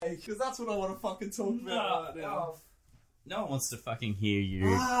Because that's what I want to fucking talk about right now. No one wants to fucking hear you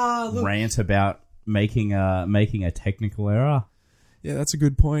rant about making a technical error. Yeah, that's a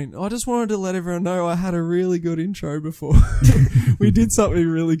good point. I just wanted to let everyone know I had a really good intro before. We did something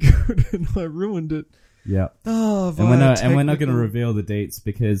really good and I ruined it. Yeah. Oh, and we're not going to reveal the dates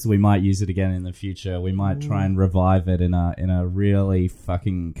because we might use it again in the future. We might try and revive it in a really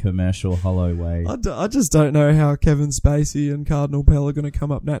fucking commercial hollow way. I just don't know how Kevin Spacey and Cardinal Pell are going to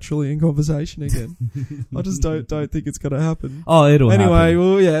come up naturally in conversation again. I just don't think it's going to happen. Oh, it'll happen. Anyway,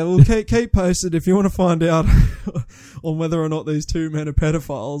 well, yeah, we'll keep posted if you want to find out on whether or not these two men are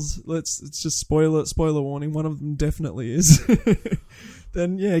pedophiles. It's just spoiler warning. One of them definitely is.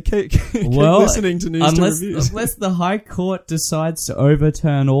 Then yeah, keep listening to News to Reviews. Unless the High Court decides to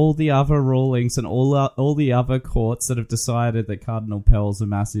overturn all the other rulings and all the other courts that have decided that Cardinal Pell's a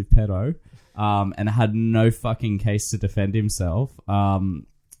massive pedo, and had no fucking case to defend himself.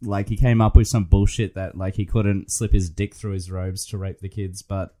 Like he came up with some bullshit that like he couldn't slip his dick through his robes to rape the kids,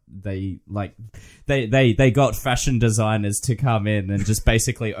 but they got fashion designers to come in and just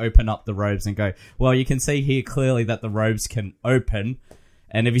basically open up the robes and go, well, you can see here clearly that the robes can open.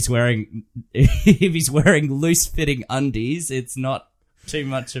 And if he's wearing loose fitting undies, it's not too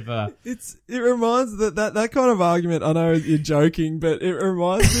much of a. It reminds that kind of argument. I know you're joking, but it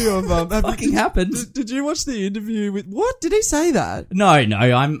reminds me of fucking happened. Did you watch the interview with what? Did he say that? No,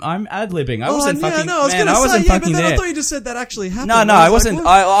 I'm ad libbing. I wasn't fucking. No, I was wasn't fucking there. I thought you just said that actually happened. No, I wasn't.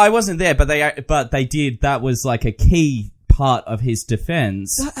 I wasn't there, but they did. That was like a key part of his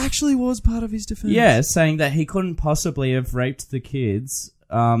defense. That actually was part of his defense. Yeah, saying that he couldn't possibly have raped the kids.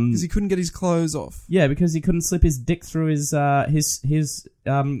 Because he couldn't get his clothes off. Yeah, because he couldn't slip his dick through his holiest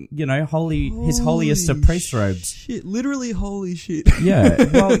of priest robes. Shit, literally holy shit. Yeah,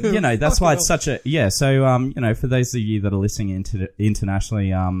 well, that's why it's such a So, for those of you that are listening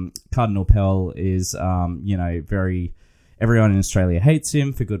internationally, Cardinal Pell is very. Everyone in Australia hates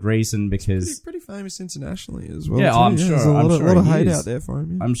him for good reason because he's pretty famous internationally as well. Yeah, I'm sure. There's a lot of hate out there for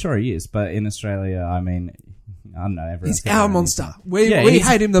him. Yeah. I'm sure he is, but in Australia, I mean. I don't know. He's our monster. We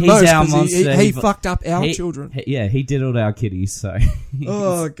hate him the most because he fucked up our children. He diddled our kitties, so...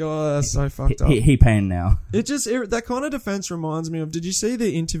 Oh, God, that's so fucked up. He paying now. That kind of defense reminds me of... Did you see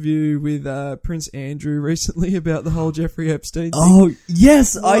the interview with Prince Andrew recently about the whole Jeffrey Epstein thing? Oh,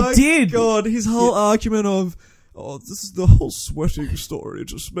 yes, I did! God, his whole argument of... Oh, this is the whole sweating story. It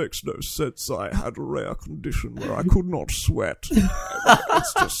just makes no sense. I had a rare condition where I could not sweat.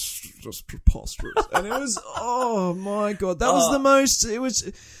 It's just preposterous. And it was, oh my God, that was the most, it was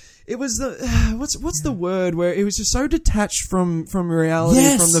the, what's the word where it was just so detached from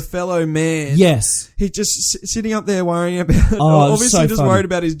reality, from the fellow man. Yes. He just sitting up there worrying about, obviously so just worried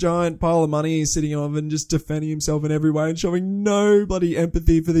about his giant pile of money he's sitting on and just defending himself in every way and showing no bloody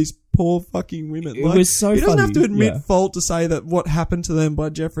empathy for these poor fucking women. It was so funny. He doesn't have to admit fault to say that what happened to them by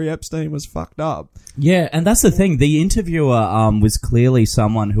Jeffrey Epstein was fucked up. Yeah, and that's the thing. The interviewer was clearly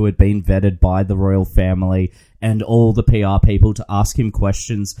someone who had been vetted by the royal family and all the PR people to ask him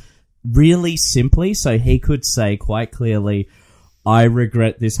questions really simply so he could say quite clearly, I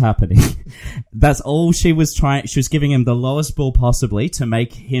regret this happening. That's all she was trying. She was giving him the lowest ball possibly to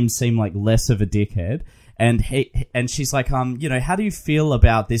make him seem like less of a dickhead. And she's like, how do you feel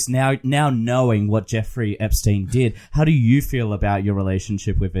about this now knowing what Jeffrey Epstein did? How do you feel about your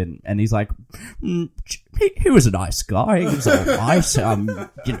relationship with him? And he's like, he was a nice guy. He was all right.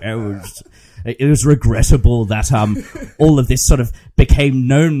 It was regrettable that all of this sort of became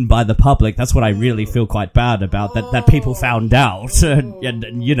known by the public. That's what I really feel quite bad about, that people found out. And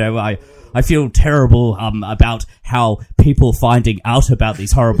I feel terrible about how people finding out about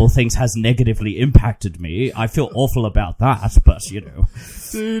these horrible things has negatively impacted me. I feel awful about that, but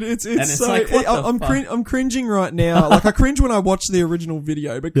Dude, it's so... Like, I'm cringing right now. Like, I cringe when I watch the original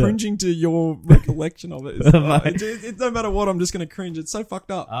video, but cringing to your recollection of it is... no matter what, I'm just going to cringe. It's so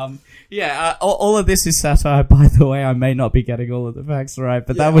fucked up. All of this is satire, by the way. I may not be getting all of the facts right,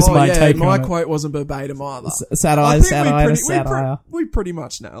 but that was my take on it. My quite wasn't verbatim either. Satire. We pretty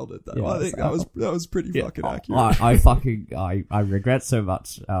much nailed it, though. Yeah, I think that was pretty fucking accurate. I regret so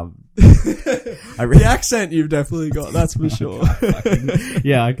much. The accent you've definitely got, that's for sure.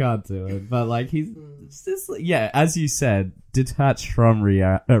 I can't do it. But like he's just as you said, detached from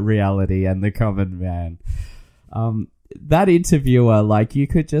reality and the common man. That interviewer, like you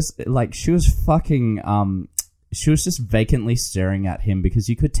could just like she was just vacantly staring at him because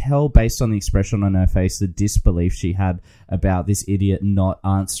you could tell based on the expression on her face the disbelief she had about this idiot not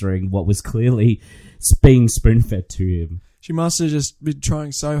answering what was clearly being spoon-fed to him. She must have just been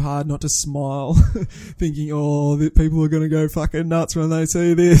trying so hard not to smile, thinking, that people are going to go fucking nuts when they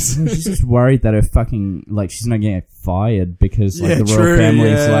see this. She's just worried that her fucking, like, she's not going to get fired because, like, Yeah, the royal true,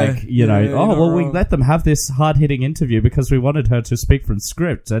 family's yeah. like, Yeah, we you're not wrong. let them have this hard-hitting interview because we wanted her to speak from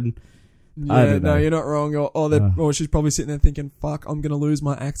script, and I Yeah, don't know. no, you're not wrong. Or she's probably sitting there thinking, fuck, I'm going to lose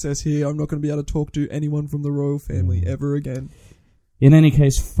my access here. I'm not going to be able to talk to anyone from the royal family ever again. In any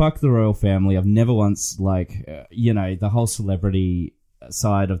case, fuck the royal family. I've never once, the whole celebrity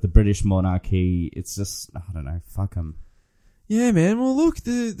side of the British monarchy, it's just, I don't know, fuck them. Yeah, man. Well, look,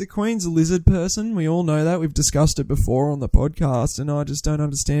 the Queen's a lizard person. We all know that. We've discussed it before on the podcast, and I just don't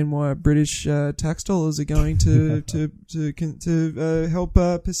understand why British tax dollars are going to help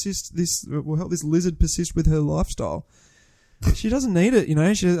help this lizard persist with her lifestyle. She doesn't need it,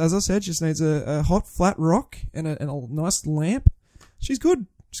 She, as I said, she just needs a hot flat rock and a nice lamp. She's good.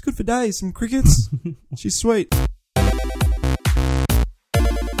 She's good for days. Some crickets. She's sweet.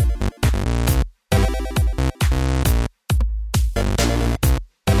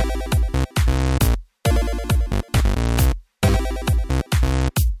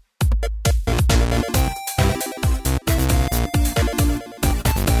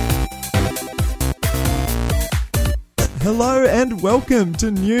 Hello and welcome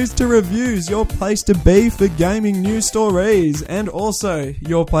to News to Reviews, your place to be for gaming news stories, and also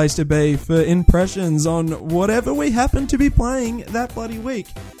your place to be for impressions on whatever we happen to be playing that bloody week.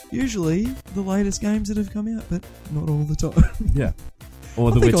 Usually the latest games that have come out, but not all the time. Yeah. Or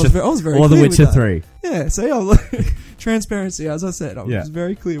I The think Witcher, I was very or The clear with Witcher that. 3. Yeah, see, transparency, as I said, I was Yeah.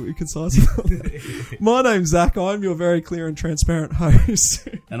 very clear, concise about that. My name's Zach, I'm your very clear and transparent host.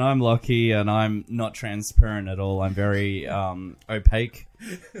 And I'm Lockie, and I'm not transparent at all. I'm very opaque.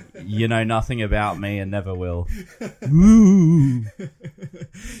 You know nothing about me and never will. Woo!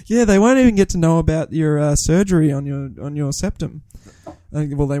 Yeah, they won't even get to know about your surgery on your septum.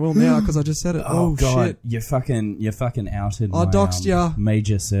 Well, they will now because I just said it. Oh, God, shit! you're fucking outed. I my, doxed ya.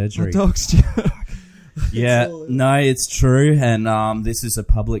 Major I surgery. doxed you. Yeah, all it. no, it's true, and this is a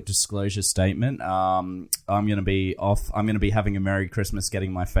public disclosure statement. I'm gonna be off. I'm gonna be having a Merry Christmas,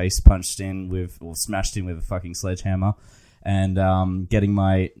 getting my face punched in with or smashed in with a fucking sledgehammer, and getting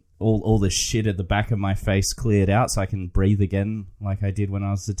my all the shit at the back of my face cleared out so I can breathe again like I did when I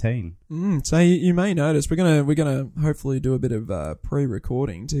was a teen. So you may notice we're gonna hopefully do a bit of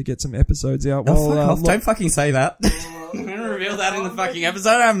pre-recording to get some episodes out. Oh, while, fuck off. Don't fucking say that. I'm gonna reveal that in the fucking episode.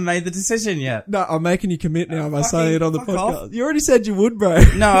 I haven't made the decision yet. No, I'm making you commit now by Fucking saying it on the fuck podcast. off. You already said you would, bro.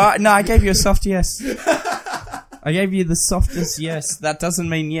 No, I gave you a soft yes. I gave you the softest yes. That doesn't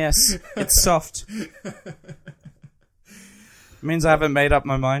mean yes. It's soft. It means I haven't made up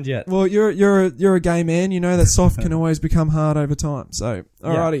my mind yet. Well, you're a gay man. You know that soft can always become hard over time. So,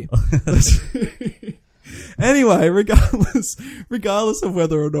 alrighty. Anyway, regardless of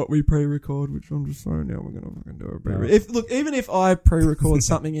whether or not we pre-record, which I'm just saying now, we're gonna fucking do a pre-record. Even if I pre-record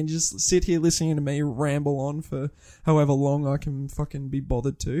something and just sit here listening to me ramble on for however long I can fucking be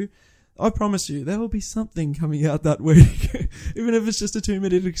bothered to, I promise you there will be something coming out that week, even if it's just a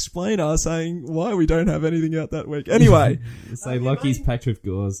 2-minute explainer saying why we don't have anything out that week. Anyway, Say Lockie's packed with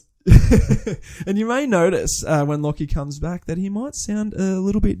gauze. and you may notice when Lockie comes back that he might sound a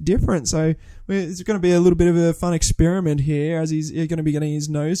little bit different. So it's going to be a little bit of a fun experiment here as he's going to be getting his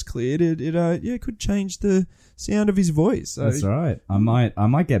nose cleared. It could change the sound of his voice. So, That's right. I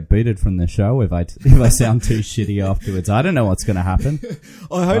might get booted from the show if I sound too shitty afterwards. I don't know what's going to happen.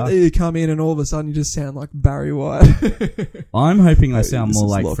 I hope that you come in and all of a sudden you just sound like Barry White. I'm hoping I sound This more is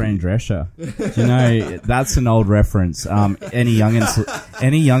like Lockie. Fran Drescher. Do you know, that's an old reference. Any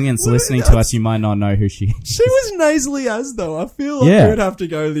youngins listening to us, you might not know who she is. She was nasally as though. I feel like Yeah. you would have to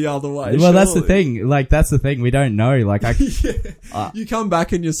go the other way. Well, that's the surely. thing. Like, that's the thing. We don't know. Like, You come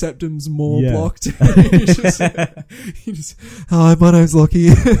back and your septum's more Yeah. blocked. you just, hi, my name's Lockie.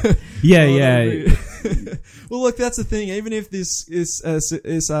 yeah. Well, look, that's the thing. Even if this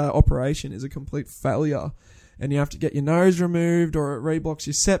operation is a complete failure, and you have to get your nose removed, or it reblocks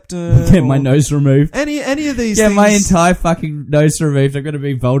your septum, Get my nose removed. any of these, Get things, my entire fucking nose removed. I'm going to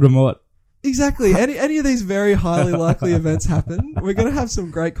be Voldemort. exactly. Any of these very highly likely events happen, we're going to have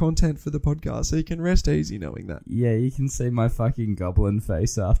some great content for the podcast, so you can rest easy knowing that. Yeah, you can see my fucking goblin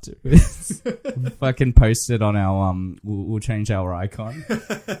face afterwards. Fucking post it on our we'll change our icon,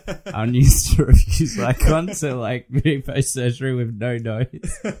 our news to reviews icon to like post surgery with no nose.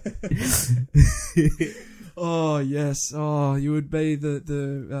 Oh yes, oh you would be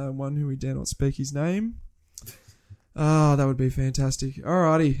the one who we dare not speak his name. Oh, that would be fantastic.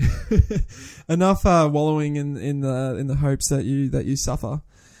 Alrighty, enough wallowing in the hopes that you suffer.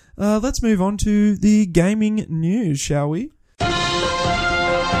 Let's move on to the gaming news, shall we?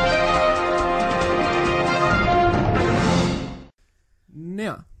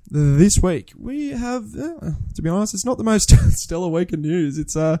 Now, this week we have, to be honest, it's not the most stellar week of news.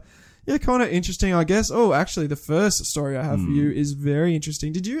 It's kind of interesting, I guess. Oh, actually, the first story I have for you is very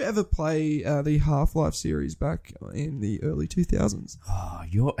interesting. Did you ever play the Half-Life series back in the early 2000s? Oh,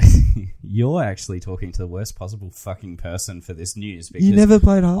 you're actually talking to the worst possible fucking person for this news. Because You never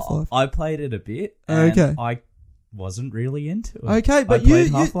played Half-Life? I played it a bit, and Okay. I wasn't really into it. Okay, but I played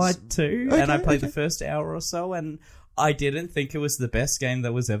you- Half-Life 2, and I Okay, played okay. the first hour or so, and I didn't think it was the best game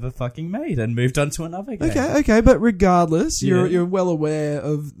that was ever fucking made, and moved on to another game. Okay, but regardless, Yeah. you're well aware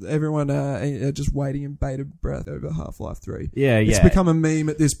of everyone just waiting in bated breath over Half-Life 3. Yeah, It's become a meme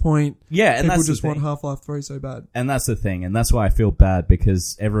at this point. yeah, and People that's just the want thing. Half-Life 3 so bad. And that's the thing, and that's why I feel bad,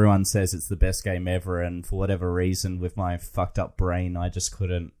 because everyone says it's the best game ever, and for whatever reason, with my fucked up brain, I just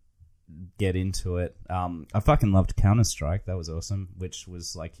couldn't get into it. I fucking loved Counter-Strike. That was awesome, which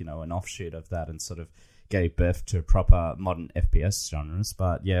was like, an offshoot of that, and sort of gave birth to proper modern FPS genres.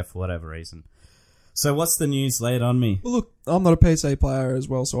 But yeah, for whatever reason. So what's the news? Lay it on me. Well, look, I'm not a PC player as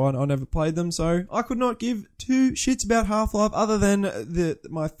well, so I never played them, so I could not give two shits about Half-Life other than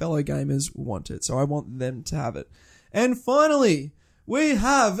my fellow gamers want it, so I want them to have it. And finally, we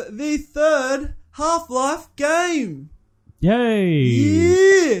have the third Half-Life game! Yay!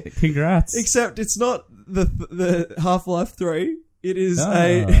 Yeah! Congrats. Except it's not the Half-Life 3. It is Ah.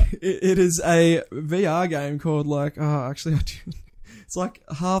 it is a VR game called it's like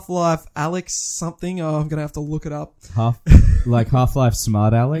Half-Life Alex something. Oh, I'm gonna have to look it up. Half-Life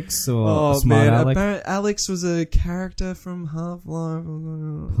Smart Alex or Smart Alex? Apparently Alex was a character from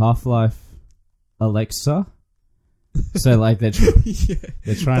Half-Life. Half-Life Alexa? So like they're Yeah,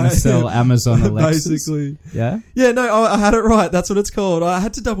 they're trying to sell Amazon Alexas? basically. Yeah? Yeah, no, I had it right. That's what it's called. I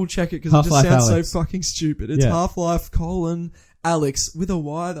had to double check it because it just Half-Life sounds Alex. so fucking stupid. It's Yeah. Half-Life Alex with a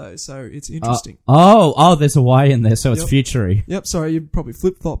Y though, so it's interesting. There's a Y in there, so it's Yep. futury. Yep, sorry, you probably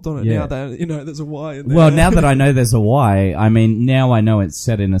flip-flopped on it Yeah. now that, there's a Y in there. Well, now that I know there's a Y, I mean, now I know it's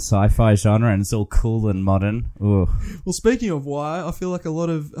set in a sci-fi genre and it's all cool and modern. Ooh. Well, speaking of Y, I feel like a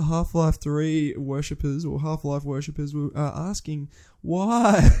lot of Half-Life 3 worshippers or Half-Life worshippers were asking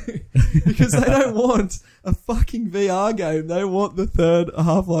why. Because they don't want a fucking VR game. They want the third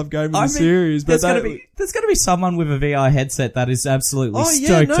Half-Life game in the series. But there's gonna be someone with a VR headset that is absolutely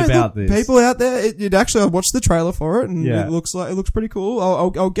stoked about this. People out there, I watched the trailer for it, and Yeah. it looks pretty cool.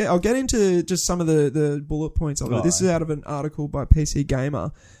 I'll get into just some of the bullet points of it. Right. This is out of an article by PC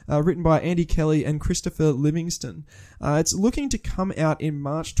Gamer, written by Andy Kelly and Christopher Livingston. It's looking to come out in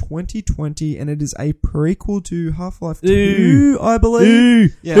March 2020, and it is a prequel to Half-Life 2, I believe.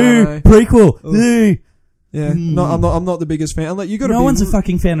 Yeah, I know. prequel. Ooh. Yeah, I'm not the biggest fan. Like, you got to No one's a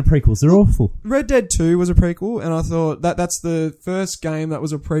fucking fan of prequels. They're awful. Red Dead 2 was a prequel, and I thought that's the first game that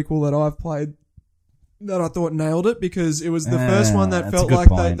was a prequel that I've played that I thought nailed it, because it was the first one that that's felt a good like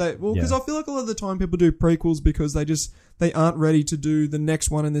point. because Yeah. I feel like a lot of the time people do prequels because they aren't ready to do the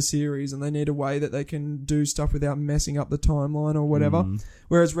next one in the series, and they need a way that they can do stuff without messing up the timeline or whatever.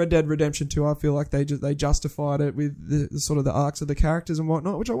 Whereas Red Dead Redemption 2, I feel like they justified it with the sort of the arcs of the characters and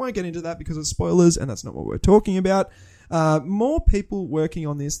whatnot, which I won't get into that because it's spoilers, and that's not what we're talking about. More people working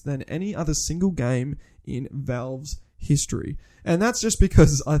on this than any other single game in Valve's history. And that's just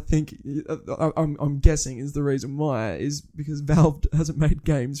because I think, I'm guessing is the reason why, is because Valve hasn't made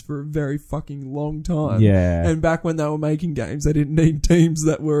games for a very fucking long time. Yeah. And back when they were making games, they didn't need teams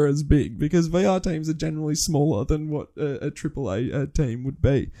that were as big, because VR teams are generally smaller than what a AAA team would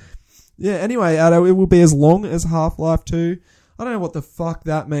be. Yeah, anyway, it will be as long as Half-Life 2. I don't know what the fuck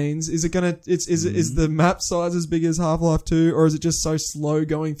that means. Is it gonna? Is the map size as big as Half-Life 2, or is it just so slow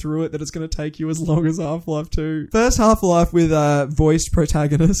going through it that it's gonna take you as long as Half-Life 2? First Half-Life with voiced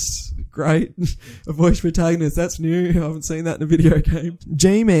protagonists. Great, a voiced protagonist. That's new. I haven't seen that in a video game.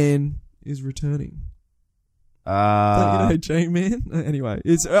 G-Man is returning. G-Man. Anyway,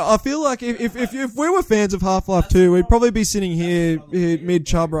 I feel like if we were fans of Half-Life 2, we'd probably be sitting here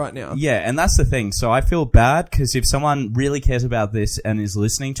mid-chub right now. Yeah, and that's the thing. So I feel bad because if someone really cares about this and is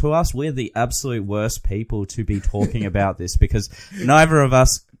listening to us, we're the absolute worst people to be talking about this, because neither of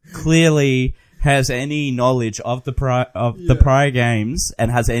us clearly has any knowledge of the prior games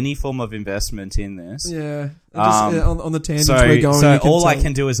and has any form of investment in this. Yeah, just, on the tangents So we're going. I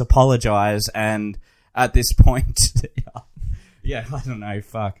can do is apologize, and at this point, yeah, I don't know,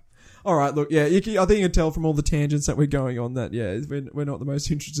 fuck. All right, look, yeah, I think you can tell from all the tangents that we're going on that, yeah, we're not the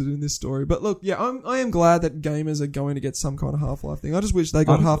most interested in this story. But look, yeah, I am glad that gamers are going to get some kind of Half-Life thing. I just wish they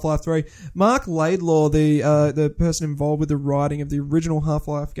got Half-Life 3. Mark Laidlaw, the person involved with the writing of the original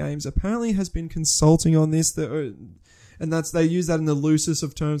Half-Life games, apparently has been consulting on this, and they use that in the loosest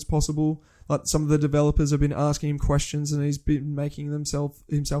of terms possible. Like some of the developers have been asking him questions and he's been making himself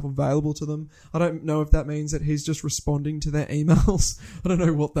available to them. I don't know if that means that he's just responding to their emails. I don't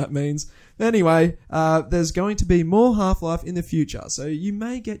know what that means. But anyway, there's going to be more Half-Life in the future. So you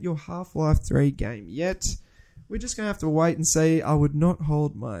may get your Half-Life 3 game yet. We're just going to have to wait and see. I would not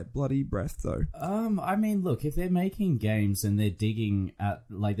hold my bloody breath, though. I mean, look, if they're making games and they're digging at,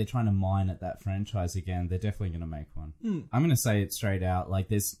 like, they're trying to mine at that franchise again, they're definitely going to make one. I'm going to say it straight out. Like,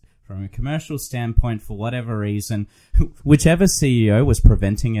 there's... From a commercial standpoint, for whatever reason, whichever CEO was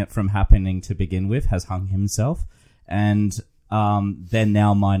preventing it from happening to begin with has hung himself, and they're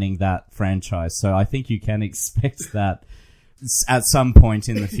now mining that franchise. So I think you can expect that at some point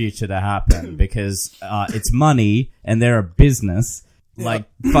in the future to happen, because it's money and they're a business. Like,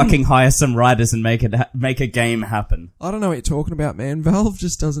 fucking hire some writers and make a game happen. I don't know what you're talking about, man. Valve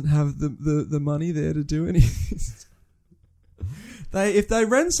just doesn't have the money there to do anything. If they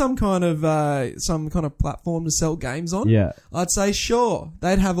ran some kind of platform to sell games on, I'd say sure,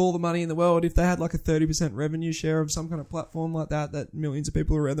 they'd have all the money in the world. If they had like a 30% revenue share of some kind of platform like that millions of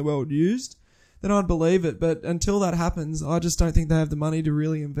people around the world used, then I'd believe it. But until that happens, I just don't think they have the money to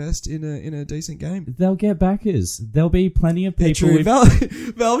really invest in a decent game. They'll get backers. There'll be plenty of people. Yeah,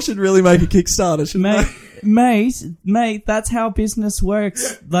 Valve should really make a Kickstarter, shouldn't they? Mate, that's how business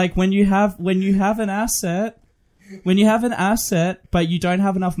works. Like when you have an asset. When you have an asset, but you don't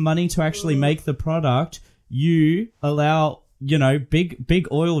have enough money to actually make the product, you allow, big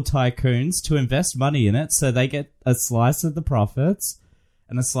oil tycoons to invest money in it, so they get a slice of the profits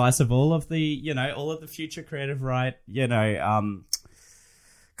and a slice of all of the future creative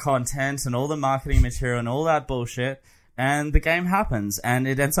content and all the marketing material and all that bullshit. And the game happens, and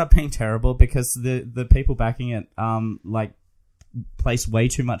it ends up being terrible because the people backing it, place way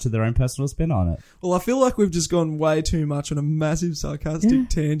too much of their own personal spin on it. Well, I feel like we've just gone way too much on a massive sarcastic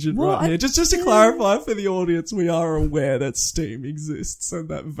tangent here. Just to clarify for the audience, we are aware that Steam exists and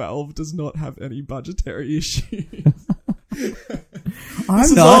that Valve does not have any budgetary issues.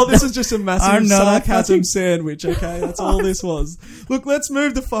 This is just a massive sarcasm sandwich, okay? That's all this was. Look, let's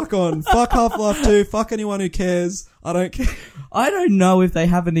move the fuck on. Fuck Half-Life 2. Fuck anyone who cares. I don't care. I don't know if they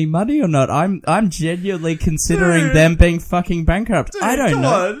have any money or not. I'm genuinely considering them being fucking bankrupt. I don't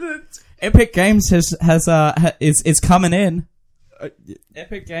know. Epic Games is coming in.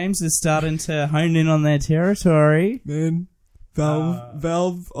 Epic Games is starting to hone in on their territory. Man,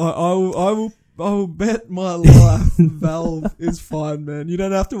 Valve. I will bet my life Valve is fine, man. You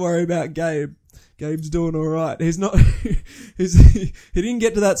don't have to worry about Gabe. Gabe's doing all right. He's not. He didn't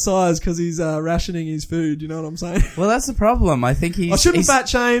get to that size because he's rationing his food. You know what I'm saying? Well, that's the problem. I think I shouldn't fat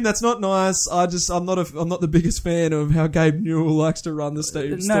shame. That's not nice. I'm not the biggest fan of how Gabe Newell likes to run the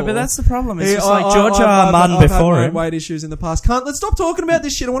Steam store. No, but that's the problem. It's just like George R. Martin before him. I've had weight issues in the past. Let's stop talking about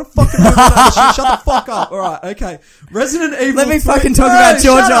this shit. I want to fucking move on this shit. Shut the fuck up. All right, okay. Resident Evil. Let me fucking talk about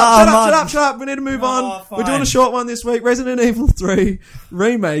George R. Martin. Shut up. We need to move on. Fine. We're doing a short one this week. Resident Evil 3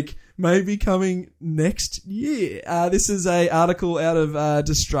 remake may be coming next year. This is a article out of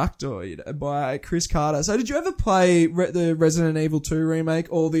Destructoid by Chris Carter. So did you ever play the Resident Evil 2 remake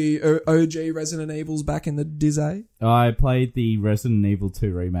or the OG Resident Evils back in the Dizzy? I played the Resident Evil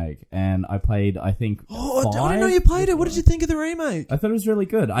 2 remake, and I played, I think, 5. I didn't know you played it. What did you think of the remake? I thought it was really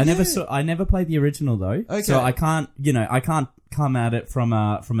good. I never played the original though, so I can't come at it from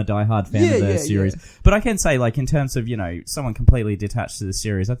a diehard fan of the series. Yeah. But I can say, like, in terms of, someone completely detached to the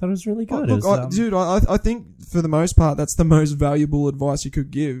series, I thought it was really good. I think for the most part, that's the most valuable advice you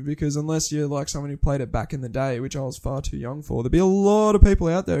could give, because unless you're like someone who played it back in the day, which I was far too young for, there'd be a lot of people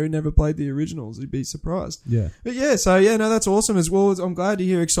out there who never played the originals. You'd be surprised. Yeah. But that's awesome as well. I'm glad to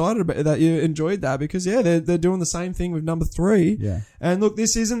hear excited about that you enjoyed that, because they're doing the same thing with number 3. Yeah. And look,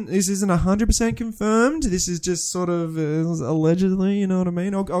 this isn't 100% confirmed. This is just sort of allegedly, you know what I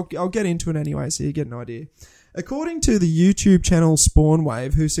mean? I'll get into it anyway, so you get an idea. According to the YouTube channel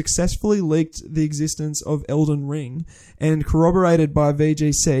Spawnwave, who successfully leaked the existence of Elden Ring and corroborated by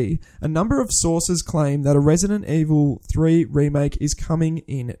VGC, a number of sources claim that a Resident Evil 3 remake is coming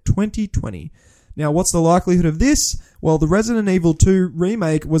in 2020. Now, what's the likelihood of this? Well, the Resident Evil 2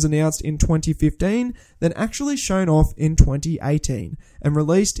 remake was announced in 2015, then actually shown off in 2018 and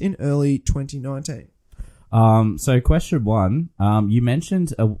released in early 2019. So question one, you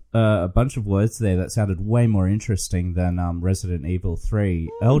mentioned a bunch of words there that sounded way more interesting than Resident Evil 3.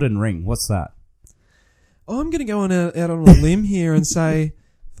 Elden Ring, what's that? I'm going to go out on a limb here and say,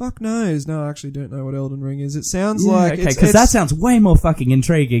 fuck knows. No, I actually don't know what Elden Ring is. It sounds like... Okay, because that sounds way more fucking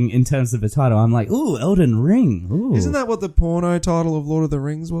intriguing in terms of the title. I'm like, ooh, Elden Ring. Ooh. Isn't that what the porno title of Lord of the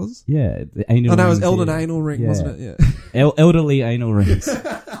Rings was? Yeah. The anal Oh, no, it was rings, Elden yeah. Anal Ring, Yeah. wasn't it? Yeah. Elderly anal rings.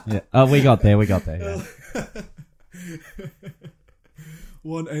 Yeah. Oh, we got there. Yeah.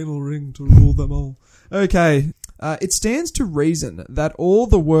 One anal ring to rule them all. Okay. It stands to reason that all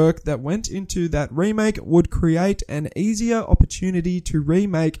the work that went into that remake would create an easier opportunity to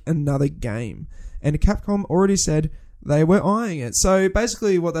remake another game. And Capcom already said they were eyeing it. So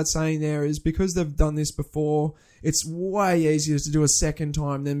basically what that's saying there is because they've done this before, it's way easier to do a second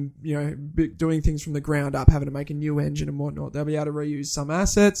time than, doing things from the ground up, having to make a new engine and whatnot. They'll be able to reuse some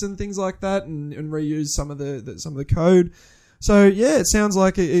assets and things like that and reuse some of the code. So yeah, it sounds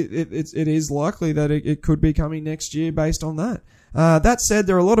like it is likely that it could be coming next year based on that. That said,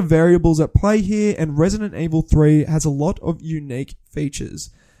 there are a lot of variables at play here, and Resident Evil 3 has a lot of unique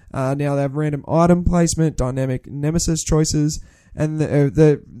features. Now they have random item placement, dynamic nemesis choices, and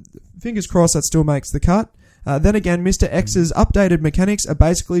the fingers crossed that still makes the cut. Then again, Mr. X's updated mechanics are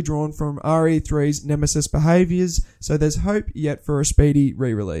basically drawn from RE3's Nemesis behaviours, so there's hope yet for a speedy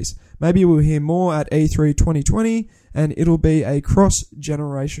re-release. Maybe we'll hear more at E3 2020, and it'll be a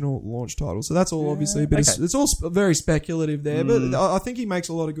cross-generational launch title. So that's all obviously a bit okay. it's all very speculative there, but I think he makes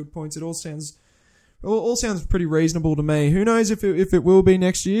a lot of good points. It all sounds pretty reasonable to me. Who knows if it will be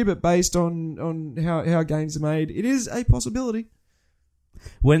next year, but based on how games are made, it is a possibility.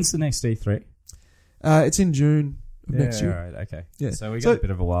 When's the next E3? It's in June of next year. All right, okay. Yeah. So we got a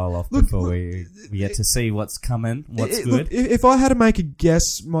bit of a while off before we get to see what's coming, what's good. Look, if I had to make a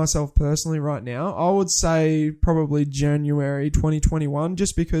guess myself personally right now, I would say probably January 2021,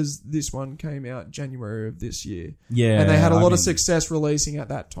 just because this one came out January of this year. Yeah. And they had a lot of success releasing at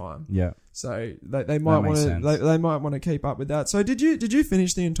that time. Yeah. So they might want to they might want to keep up with that. So did you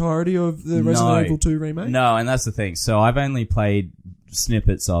finish the entirety of the Resident Evil 2 remake? No, and that's the thing. So I've only played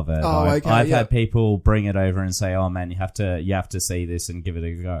snippets of it. I've had people bring it over and say, "Oh man, you have to see this and give it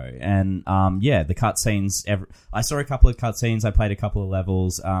a go." And the cutscenes. I saw a couple of cutscenes. I played a couple of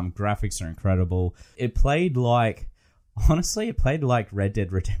levels. Graphics are incredible. It played like Red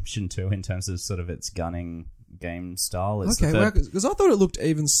Dead Redemption 2 in terms of sort of its gunning game style. It's because I thought it looked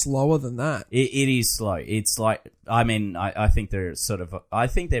even slower than that. It is slow. It's like, I mean, I think they're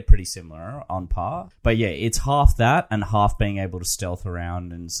pretty similar on par. But yeah, it's half that and half being able to stealth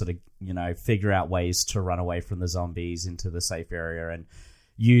around and sort of, figure out ways to run away from the zombies into the safe area and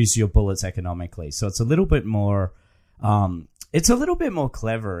use your bullets economically. So it's a little bit more,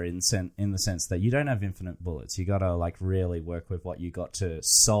 clever in the sense that you don't have infinite bullets. You gotta really work with what you got to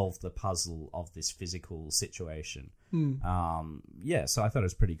solve the puzzle of this physical situation. So I thought it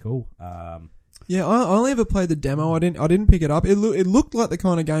was pretty cool. I only ever played the demo. I didn't pick it up. It looked like the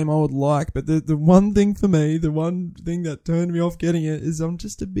kind of game I would like, but the one thing for me, the one thing that turned me off getting it is I'm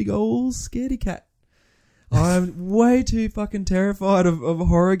just a big old scaredy cat. I'm way too fucking terrified of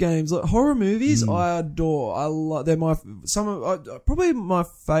horror games. Like horror movies, I adore. I love. They're probably my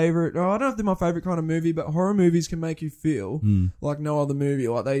favorite. I don't know if they're my favorite kind of movie, but horror movies can make you feel like no other movie.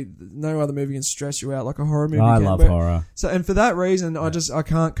 No other movie can stress you out like a horror movie. I love horror. So, and for that reason, I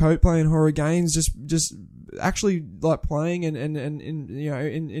can't cope playing horror games. Just actually like playing and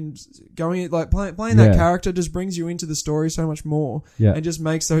going playing that character just brings you into the story so much more, and just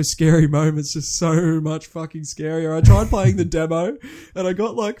makes those scary moments just so much fucking scarier. I tried playing the demo and I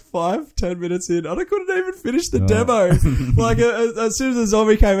got 5-10 minutes in and I couldn't even finish the demo. As soon as the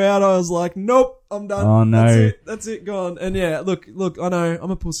zombie came out, I was like, nope, I'm done. Oh no, that's it, gone. And look, I know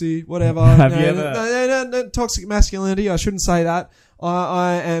I'm a pussy, whatever. Have you ever no, toxic masculinity? I shouldn't say that.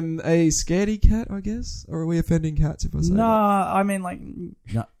 I am a scaredy cat, I guess. Or are we offending cats if I say that? No, I mean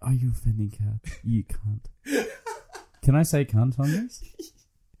no, are you offending cats? You can't. Can I say cunt on this?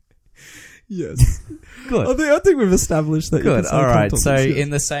 Yes. Good. I think we've established that. Good. You can say all right. cunt on So this, yes.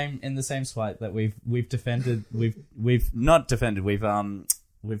 in the same swipe that we've defended, we've not defended. We've gone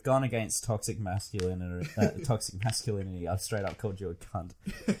against toxic masculinity. I've straight up called you a cunt.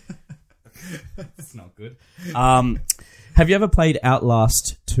 It's not good. Have you ever played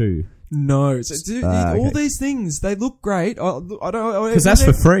Outlast 2? No. So, dude, all okay. these things, they look great. I don't... Because that's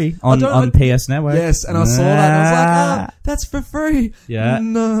for free on PS Network. Yes, and I saw that and I was like, that's for free. Yeah.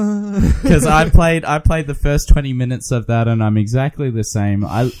 No. Because I played the first 20 minutes of that and I'm exactly the same.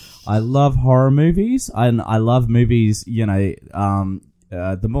 I love horror movies and I love movies,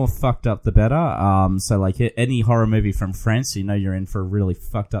 the more fucked up, the better. So, like, any horror movie from France, you know you're in for a really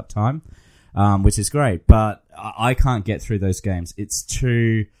fucked up time, which is great. But I can't get through those games.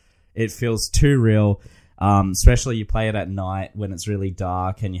 It feels too real. Especially you play it at night when it's really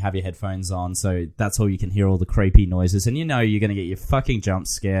dark and you have your headphones on, so that's all you can hear, all the creepy noises, and you know you're going to get your fucking jump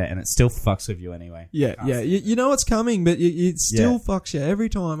scare, and it still fucks with you anyway. Yeah. You know what's coming, but it still fucks you every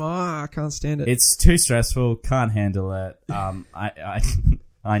time. I can't stand it. It's too stressful. Can't handle it.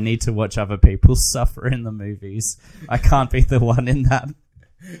 I need to watch other people suffer in the movies. I can't be the one in that.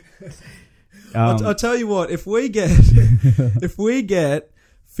 I'll tell you what. If we get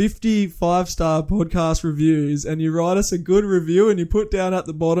 50 5-star podcast reviews and you write us a good review and you put down at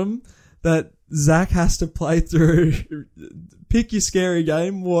the bottom that Zach has to play through, pick your scary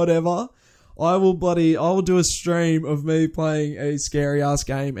game, whatever, I will do a stream of me playing a scary ass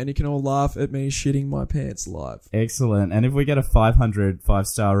game and you can all laugh at me shitting my pants live. Excellent. And if we get a 500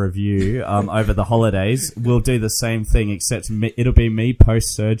 5-star review over the holidays, we'll do the same thing, except it'll be me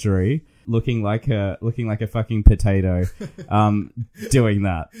post-surgery looking like a fucking potato, doing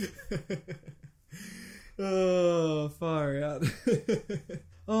that. Oh, far out.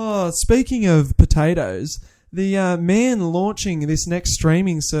 Oh, speaking of potatoes, the man launching this next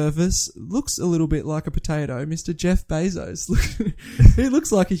streaming service looks a little bit like a potato, Mr. Jeff Bezos. He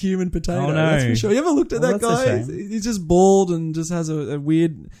looks like a human potato, oh, no. that's for sure. You ever looked at that that's guy? a shame. He's just bald and just has a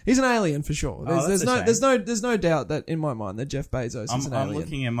weird... He's an alien for sure. There's no doubt that in my mind that Jeff Bezos is an alien. I'm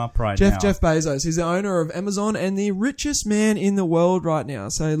looking him up right now. Jeff Bezos. He's the owner of Amazon and the richest man in the world right now.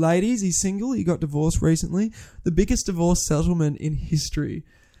 So, ladies, he's single. He got divorced recently. The biggest divorce settlement in history.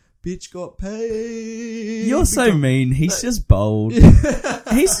 Bitch got paid. You're so mean. He's just bold. He's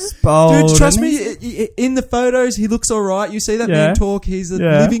just bold. Dude, trust me, in the photos, he looks alright. You see that man talk, he's a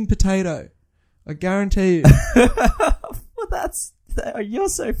living potato. I guarantee you. Well, you're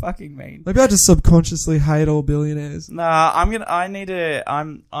so fucking mean. Maybe I just subconsciously hate all billionaires. Nah,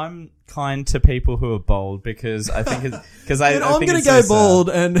 I'm kind to people who are bold because I think I'm going to go bald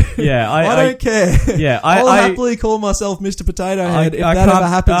and I don't care. Yeah, I'll happily call myself Mr. Potato Head if that ever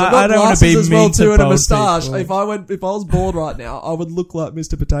happens. I've got glasses as well too and a moustache. If I was bald right now, I would look like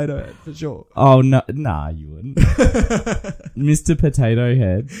Mr. Potato Head for sure. Oh no, nah, you wouldn't. Mr. Potato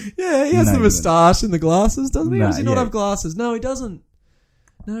Head. Yeah, he has the moustache and the glasses, doesn't he? Nah, Or does he not have glasses? No, he doesn't.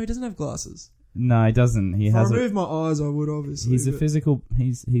 No, he doesn't have glasses. No, he doesn't. If I remove my eyes, I would obviously. He's a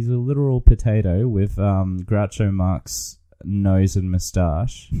literal potato with Groucho Marx nose and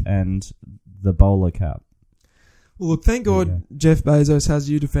moustache and the bowler cap. Well, look, thank God Jeff Bezos has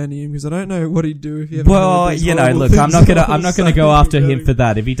you defending him because I don't know what he'd do if he ever. Well, you know, look, I'm not gonna go after him for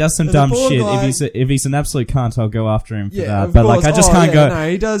that. If he does some dumb shit, if he's an absolute cunt, I'll go after him for that. But like, I just can't go. No,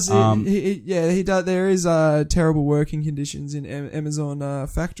 he does. He does. There is terrible working conditions in Amazon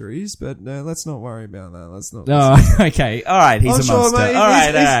factories, but let's not worry about that. Let's not. Oh, okay, all right. He's a monster. Mate, all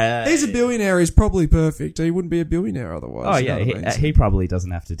right. He's a billionaire. He's probably perfect. He wouldn't be a billionaire otherwise. Oh yeah, he probably doesn't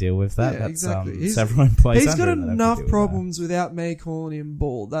have to deal with that. Yeah, That's exactly. several employees. He's got enough problems without me calling him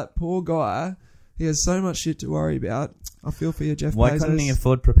bald. That poor guy, he has so much shit to worry about. I feel for you, Jeff Bezos. Why couldn't he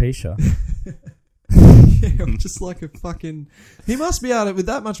afford Propecia? Yeah, just like a fucking... He must be out of it with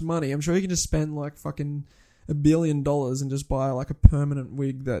that much money. I'm sure he can just spend like fucking $1 billion and just buy like a permanent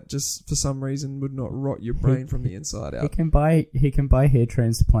wig that just for some reason would not rot your brain from the inside out. He can buy hair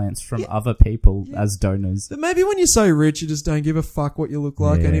transplants from other people as donors. But maybe when you're so rich, you just don't give a fuck what you look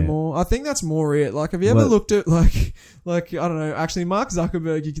like anymore. I think that's more it. Like, have you ever looked at like I don't know? Actually, Mark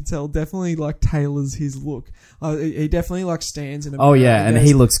Zuckerberg, you can tell, definitely like tailors his look. He definitely like stands in a mirror. Oh yeah, and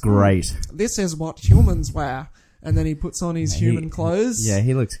he looks great. This is what humans wear. And then he puts on his human clothes. Yeah,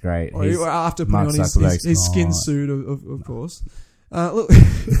 he looks great. Or after putting on his skin suit, of course. Look,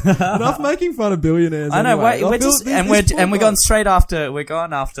 enough making fun of billionaires. I know. Anyway. We're going straight after. We're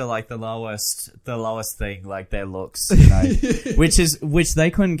going after like the lowest thing, like their looks, you know, which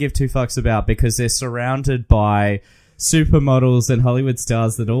they couldn't give two fucks about because they're surrounded by supermodels and Hollywood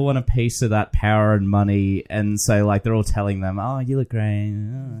stars that all want a piece of that power and money, and so like they're all telling them, "Oh, you look great.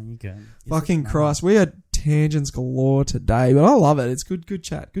 Oh, you good." Fucking Christ, we had tangents galore today, but I love it. It's good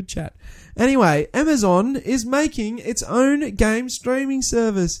chat. Anyway, Amazon is making its own game streaming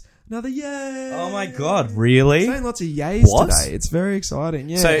service. Another yay! Oh my god, really? Saying lots of yays today. It's very exciting.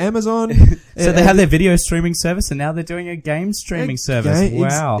 Yeah, so, Amazon. So they have their video streaming service, and now they're doing a game streaming service.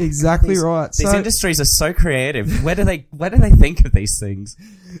 Wow, exactly right. These industries are so creative. Where do they think of these things?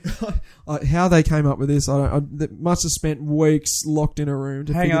 How they came up with this, they must have spent weeks locked in a room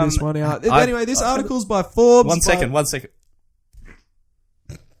to figure this one out. Anyway, this article's by Forbes. One second.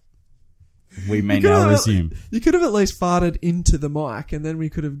 We may now resume. You could have at least farted into the mic, and then we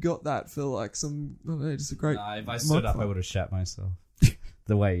could have got that for like some, I don't know, just a great. No, if I stood up, I would have shat myself.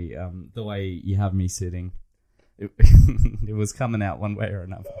 the way you have me sitting, it was coming out one way or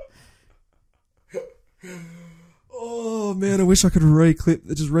another. Oh man, I wish I could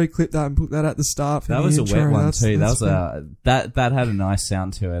reclip that and put that at the start. For That the was intro. a wet one That's too. fun. That had a nice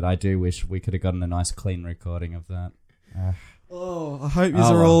sound to it. I do wish we could have gotten a nice clean recording of that. Oh, I hope you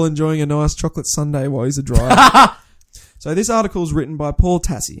Oh, are well. all enjoying a nice chocolate sundae while you're driving. So this article is written by Paul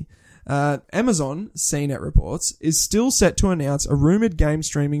Tassi. Amazon, CNET reports, is still set to announce a rumoured game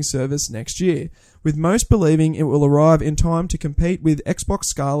streaming service next year, with most believing it will arrive in time to compete with Xbox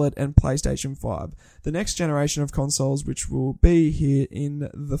Scarlet and PlayStation 5, the next generation of consoles which will be here in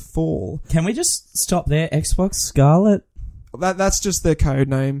the fall. Can we just stop there? Xbox Scarlet? That's just their code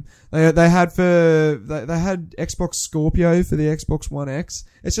name. They had Xbox Scorpio for the Xbox One X.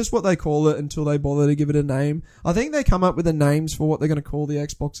 It's just what they call it until they bother to give it a name. I think they come up with the names for what they're going to call the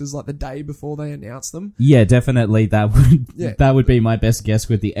Xboxes like the day before they announce them. Yeah, definitely. That would be my best guess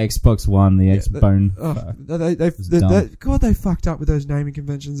with the Xbox One, the Xbone. God, they fucked up with those naming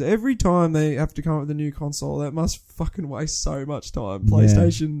conventions. Every time they have to come up with a new console, that must fucking waste so much time.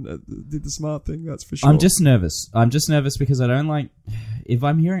 PlayStation did the smart thing, that's for sure. I'm just nervous because I don't like... If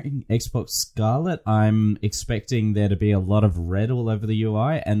I'm hearing Xbox Scarlet, I'm expecting there to be a lot of red all over the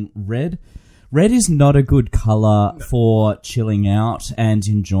UI, and red is not a good color for chilling out and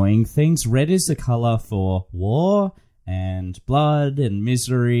enjoying things. Red is a color for war and blood and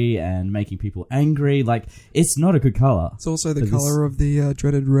misery and making people angry. Like, it's not a good color. It's also the colour of the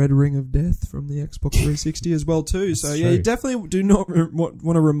dreaded red ring of death from the Xbox 360 as well too. So yeah, you definitely do not want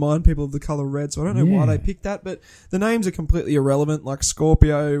to remind people of the colour red. So I don't know why they picked that, but the names are completely irrelevant. Like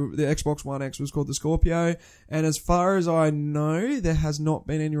Scorpio, the Xbox One X was called the Scorpio, and as far as I know, there has not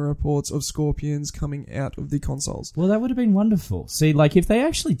been any reports of Scorpions coming out of the consoles. Well, that would have been wonderful. See, like, if they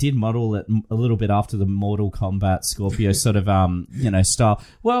actually did model it a little bit after the Mortal Kombat Scorpio sort of, style.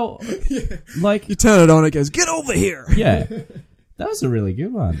 Well, like... You turn it on, it goes, "Get over here!" Yeah. That was a really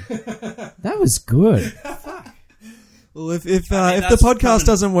good one. That was good. Well, if the podcast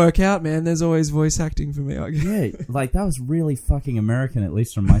doesn't work out, man, there's always voice acting for me, I guess. Yeah, like, that was really fucking American, at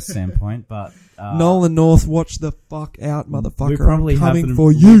least from my standpoint, but... Nolan North, watch the fuck out, motherfucker.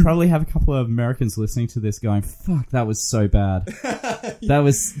 We'll you. probably have a couple of Americans listening to this going, "Fuck, that was so bad."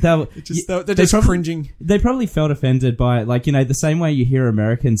 They're just cringing. They probably felt offended by it, like, the same way you hear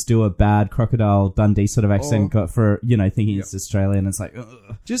Americans do a bad Crocodile Dundee sort of accent for thinking it's Australian. It's like,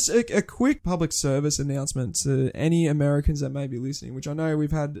 ugh. Just a quick public service announcement to any Americans that may be listening, which I know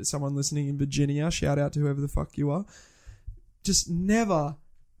we've had someone listening in Virginia. Shout out to whoever the fuck you are. Just never,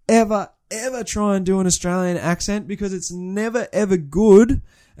 ever try and do an Australian accent, because it's never ever good,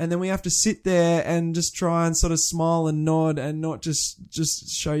 and then we have to sit there and just try and sort of smile and nod and not just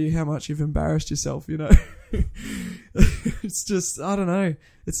show you how much you've embarrassed yourself, It's just, I don't know,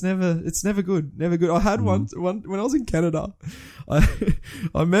 it's never good. I had one when I was in Canada.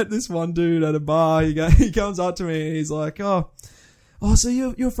 I met this one dude at a bar. He comes up to me and he's like, oh so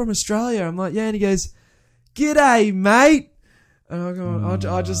you're from Australia? I'm like, yeah. And he goes, "G'day, mate." And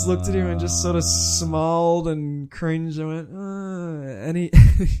I just looked at him and just sort of smiled and cringed and went, and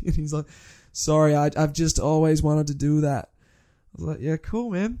he's like, "Sorry, I've just always wanted to do that." I was like, "Yeah,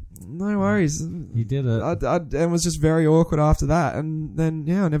 cool, man. No worries." You did it. And was just very awkward after that. And then,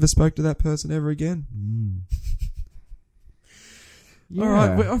 I never spoke to that person ever again. Yeah. All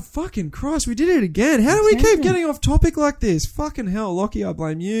right. Oh, fucking Christ, we did it again. How do we keep getting off topic like this? Fucking hell, Lockie, I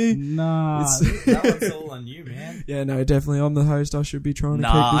blame you. Nah, that one's all on you, man. Yeah, no, definitely. I'm the host. I should be trying to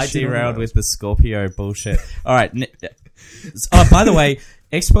keep this shit on. I derailed with the Scorpio bullshit. All right. Oh, by the way,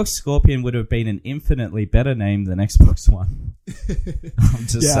 Xbox Scorpion would have been an infinitely better name than Xbox One. I'm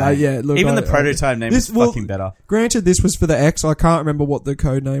just saying. Yeah. Look, even the prototype name was fucking better. Granted, this was for the X. I can't remember what the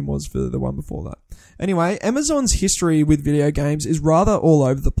code name was for the one before that. Anyway, Amazon's history with video games is rather all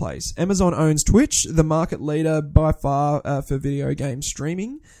over the place. Amazon owns Twitch, the market leader by far for video game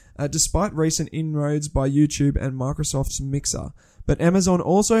streaming, despite recent inroads by YouTube and Microsoft's Mixer. But Amazon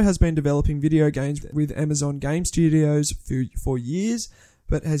also has been developing video games with Amazon Game Studios for years,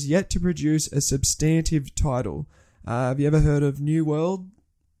 but has yet to produce a substantive title. Have you ever heard of New World?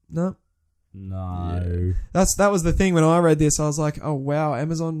 No? No. Yeah. That was the thing when I read this. I was like, oh wow,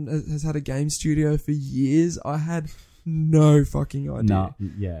 Amazon has had a game studio for years. I had no fucking idea. No,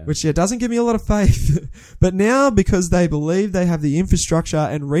 yeah. Which, doesn't give me a lot of faith. But now, because they believe they have the infrastructure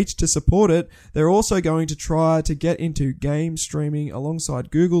and reach to support it, they're also going to try to get into game streaming alongside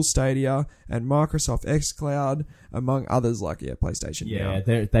Google Stadia and Microsoft xCloud, among others like, PlayStation. Yeah,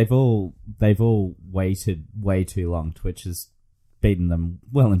 now. they've all waited way too long. Twitch has beaten them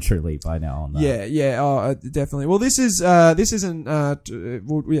well and truly by now on that. Definitely. Well, this isn't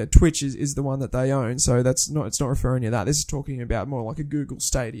Twitch is the one that they own, so it's not referring to that. This is talking about more like a Google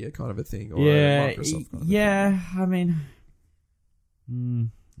Stadia kind of a thing, or a Microsoft kind of thing. I mean,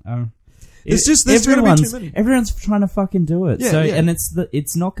 there's going to be too many. Everyone's trying to fucking do it. Yeah. And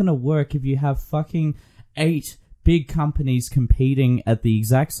it's not going to work if you have fucking 8 big companies competing at the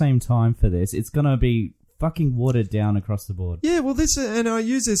exact same time for this. It's going to be fucking watered down across the board. Yeah, well, and I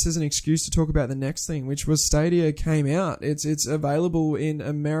use this as an excuse to talk about the next thing, which was Stadia came out. It's available in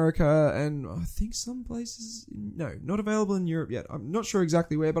America and I think some places. No, not available in Europe yet. I'm not sure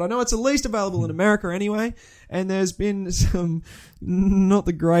exactly where, but I know it's at least available in America anyway. And there's been some not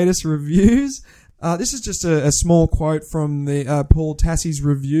the greatest reviews. This is just a small quote from the Paul Tassi's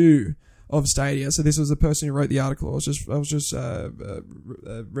review of Stadia. So this was the person who wrote the article. I was just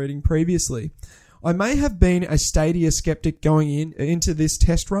reading previously. I may have been a Stadia skeptic going into this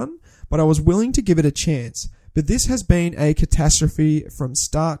test run, but I was willing to give it a chance. But this has been a catastrophe from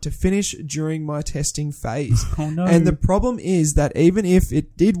start to finish during my testing phase. Oh no. And the problem is that even if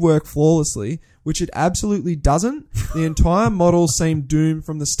it did work flawlessly, which it absolutely doesn't, the entire model seemed doomed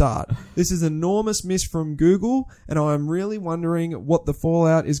from the start. This is an enormous miss from Google, and I am really wondering what the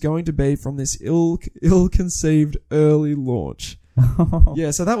fallout is going to be from this ill-conceived early launch.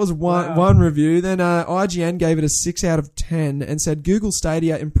 Yeah, so that was one review. Then IGN gave it a 6 out of 10 and said Google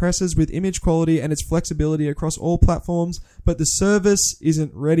Stadia impresses with image quality and its flexibility across all platforms, but the service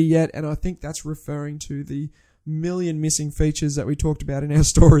isn't ready yet. And I think that's referring to the million missing features that we talked about in our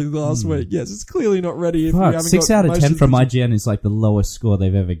story last week. Yes, it's clearly not ready. If we haven't 6 got out of 10 from IGN is like the lowest score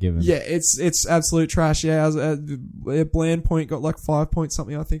they've ever given. Yeah, it's absolute trash. Yeah, Bland Point got like 5 point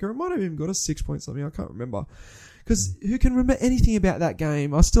something, I think, or it might have even got a 6 point something. I can't remember. Because who can remember anything about that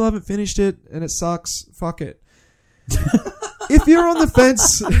game? I still haven't finished it, and it sucks. Fuck it. If you're on the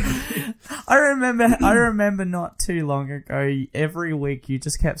fence... I remember not too long ago, every week you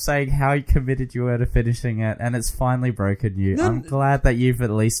just kept saying how committed you were to finishing it, and it's finally broken you. I'm glad that you've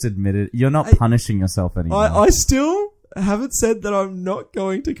at least admitted... You're not punishing yourself anymore. I still... haven't said that I'm not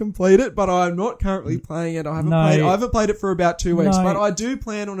going to complete it, but I'm not currently playing it. I haven't played it for about 2 weeks, but I do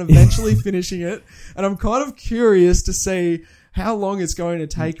plan on eventually finishing it, and I'm kind of curious to see how long it's going to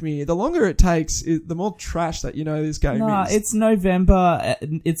take me. The longer it takes, the more trash that this game is. It's November.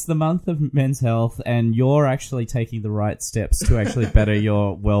 It's the month of men's health, and you're actually taking the right steps to actually better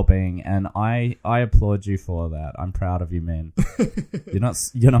your well-being, and I applaud you for that. I'm proud of you, man.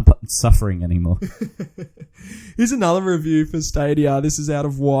 You're not suffering anymore. Here's another review for Stadia. This is out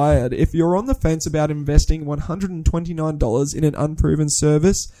of Wired. If you're on the fence about investing $129 in an unproven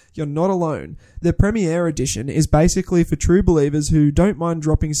service, you're not alone. The Premier Edition is basically for true believers who don't mind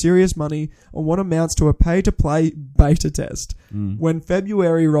dropping serious money on what amounts to a pay-to-play beta test. When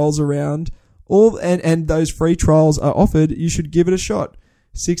February rolls around, and those free trials are offered, you should give it a shot.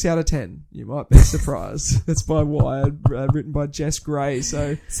 6 out of 10. You might be surprised. That's by Wired, written by Jess Gray.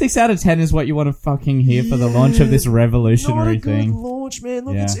 So 6 out of 10 is what you want to fucking hear for the launch of this revolutionary thing. Not a good launch, man.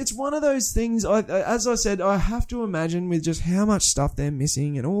 Look, it's one of those things. As I said, I have to imagine with just how much stuff they're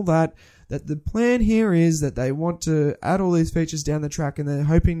missing and all that the plan here is that they want to add all these features down the track, and they're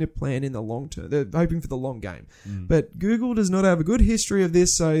hoping to plan in the long term. They're hoping for the long game. But Google does not have a good history of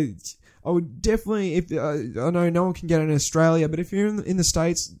this, so I would definitely, I know no one can get it in Australia, but if you're in the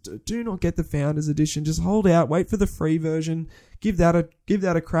States, do not get the Founders Edition. Just hold out, wait for the free version, give that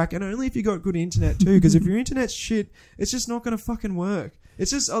a crack, and only if you got good internet too, because if your internet's shit, it's just not going to fucking work. It's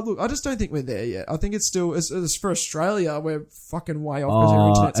just, look, I just don't think we're there yet. I think it's still, it's for Australia, we're fucking way off because our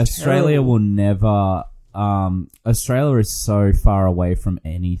internet's Australia terrible. Will never... Australia is so far away from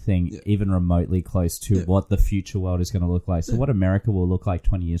anything even remotely close to what the future world is going to look like. So what America will look like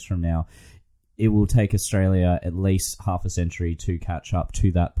 20 years from now, it will take Australia at least half a century to catch up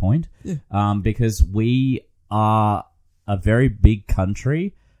to that point. Because we are a very big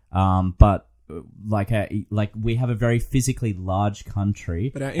country, but like we have a very physically large country,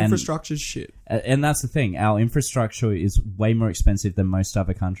 but our infrastructure's shit. And that's the thing. Our infrastructure is way more expensive than most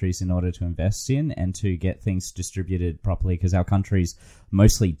other countries in order to invest in and to get things distributed properly, because our country's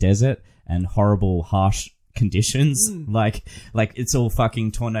mostly desert and horrible, harsh conditions. Like it's all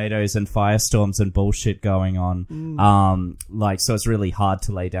fucking tornadoes and firestorms and bullshit going on. So it's really hard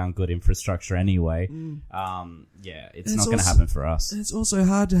to lay down good infrastructure anyway. It's not going to happen for us. It's also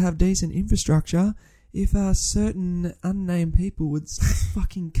hard to have decent infrastructure if certain unnamed people would start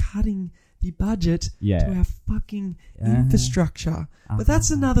fucking cutting the budget to our fucking infrastructure. But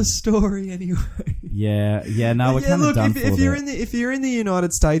that's another story anyway. We're kind of done for if you're in the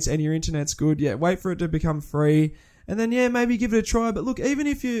United States and your internet's good, wait for it to become free, and then maybe give it a try. But look, even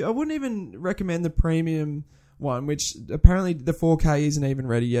if I wouldn't even recommend the premium one, which apparently the 4K isn't even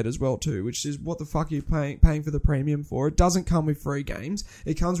ready yet as well too, which is what the fuck are you paying for the premium for? It doesn't come with free games.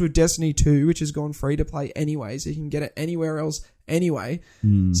 It comes with Destiny 2, which has gone free to play anyway, so you can get it anywhere else anyway.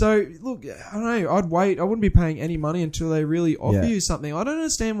 So look, I don't know, I'd wait. I wouldn't be paying any money until they really offer you something. I don't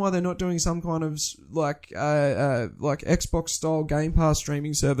understand why they're not doing some kind of like Xbox style Game Pass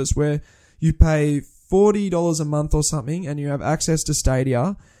streaming service where you pay $40 a month or something and you have access to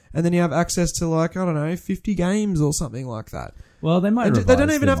Stadia. And then you have access to 50 games or something like that. Well, they might. They don't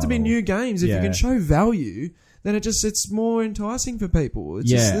even have to be new games. If you can show value, then it's more enticing for people.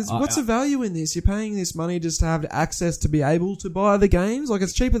 What's the value in this? You're paying this money just to have access to be able to buy the games. Like,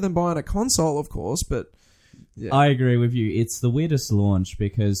 it's cheaper than buying a console, of course, but. Yeah. I agree with you. It's the weirdest launch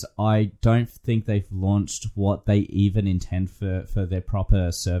because I don't think they've launched what they even intend for their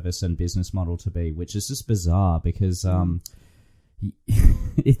proper service and business model to be, which is just bizarre because.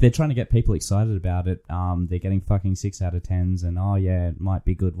 If they're trying to get people excited about it, they're getting fucking 6 out of 10s and it might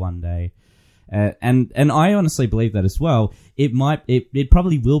be good one day. And I honestly believe that as well. It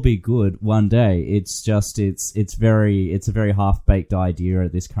probably will be good one day. It's just, it's a very half-baked idea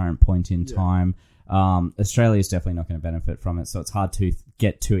at this current point in time. Australia is definitely not going to benefit from it, so it's hard to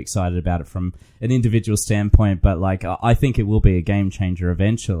get too excited about it from an individual standpoint, but I think it will be a game changer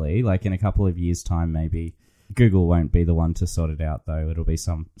eventually, in a couple of years' time maybe. Google won't be the one to sort it out, though. It'll be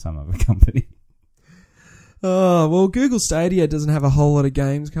some other company. Oh, well, Google Stadia doesn't have a whole lot of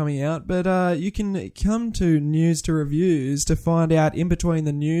games coming out, but you can come to News to Reviews to find out, in between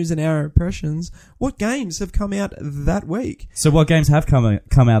the news and our impressions, what games have come out that week. So what games have come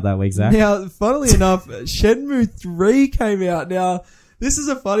out that week, Zach? Now, funnily enough, Shenmue 3 came out. Now, this is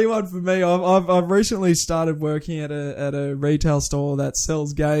a funny one for me. I've recently started working at a retail store that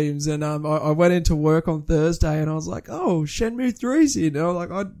sells games, and I went into work on Thursday, and I was like, "Oh, Shenmue 3's here."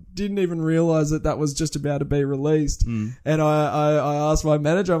 And I didn't even realize that was just about to be released. And I asked my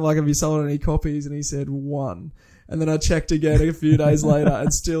manager, I'm like, "Have you sold any copies?" And he said 1. And then I checked again a few days later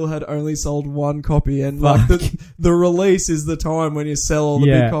and still had only sold 1 copy. And the release is the time when you sell all the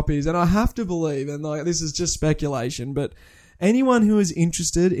big copies. And I have to believe, and this is just speculation, but anyone who is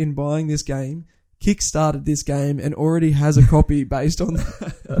interested in buying this game kickstarted this game and already has a copy based on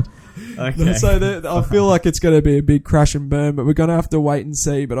that. Okay. So I feel like it's going to be a big crash and burn, but we're going to have to wait and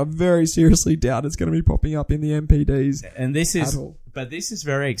see. But I very seriously doubt it's going to be popping up in the MPDs. And this is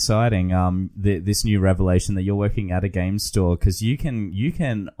very exciting. This new revelation that you're working at a game store, because you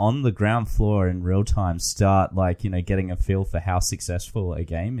can on the ground floor in real time start getting a feel for how successful a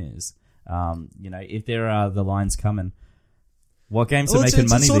game is. If there are the lines coming. What games are making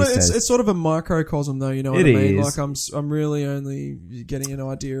money these days? It's sort of a microcosm, though. You know what I mean? I'm really only getting an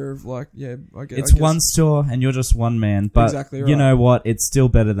idea of I guess it's one store and you're just one man. But exactly right. You know what? It's still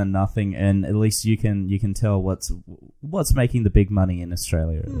better than nothing, and at least you can tell what's making the big money in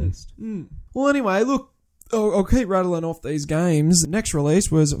Australia at least. Well, anyway, look. I'll keep rattling off these games. Next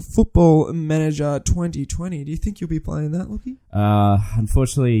release was Football Manager 2020. Do you think you'll be playing that, Lucky?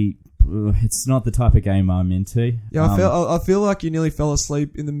 Unfortunately, it's not the type of game I'm into. Yeah, I feel like you nearly fell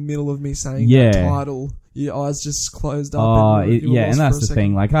asleep in the middle of me saying that title. Your eyes just closed up. And that's the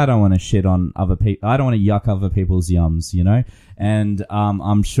thing. I don't want to shit on other people. I don't want to yuck other people's yums, And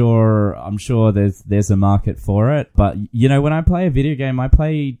I'm sure there's a market for it. But when I play a video game, I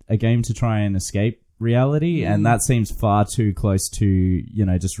play a game to try and escape reality, and that seems far too close to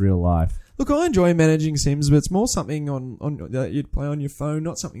just real life. Look, I enjoy managing Sims, but it's more something on that you'd play on your phone,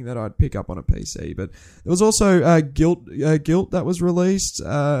 not something that I'd pick up on a PC. But there was also Guilt that was released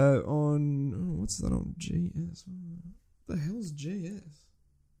on what's that on GS? What the hell's GS?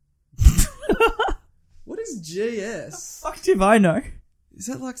 What is GS? Fuck if I know. Is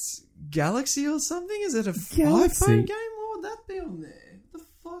that like Galaxy or something? Is it a Galaxy iPhone game? What would that be on there? What the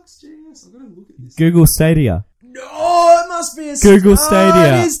fuck's GS? I've got to look at this. Google Stadia. No, it must be a Google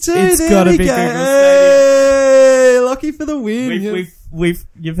Stadia. It is too. It's got to be Google Stadia. Hey, lucky for the win.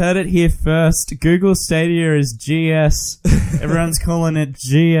 You've heard it here first. Google Stadia is GS. Everyone's calling it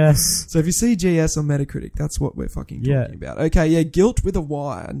GS. So if you see GS on Metacritic, that's what we're fucking talking about. Okay, yeah, Guilt with a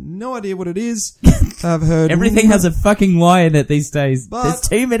Y. No idea what it is. I've heard Everything has a fucking Y in it these days. But- There's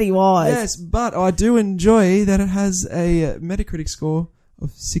too many Ys. Yes, but I do enjoy that it has a Metacritic score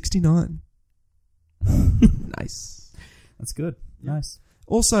of 69. Nice. That's good. Nice.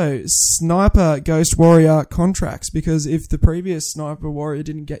 Also, Sniper Ghost Warrior contracts, because if the previous Sniper Warrior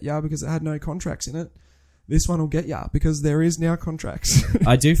didn't get ya because it had no contracts in it, this one will get ya because there is now contracts.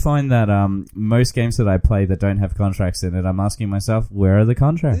 I do find that most games that I play that don't have contracts in it, I'm asking myself, where are the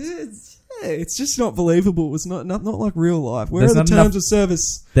contracts? It's just not believable. It's not like real life. Where There's are the not terms of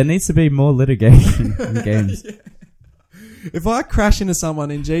service? There needs to be more litigation in games. Yeah. If I crash into someone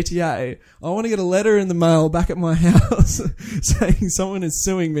in GTA, I want to get a letter in the mail back at my house saying someone is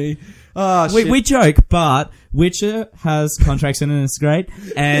suing me. We joke, but Witcher has contracts in it and it's great.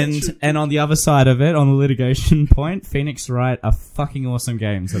 And on the other side of it, on the litigation point, Phoenix Wright are fucking awesome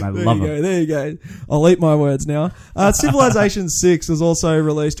games and I love them. There you go. I'll eat my words now. Civilization 6 was also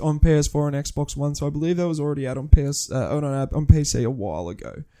released on PS4 and Xbox One, so I believe that was already out on on PC a while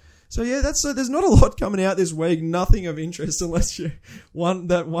ago. So yeah, there's not a lot coming out this week. Nothing of interest unless you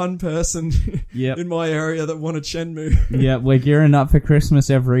that one person in my area that wanted Shenmue. Yeah, we're gearing up for Christmas,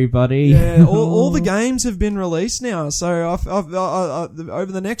 everybody. Yeah, all the games have been released now. So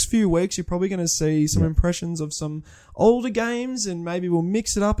over the next few weeks, you're probably going to see some impressions of some older games, and maybe we'll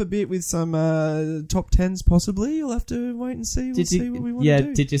mix it up a bit with some top 10s possibly. You'll have to wait and see. We'll see what we want to do.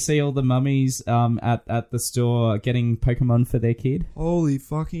 Yeah, did you see all the mummies at the store getting Pokemon for their kid? Holy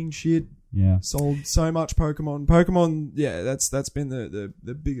fucking shit. Yeah. Sold so much Pokemon. Pokemon, yeah, that's been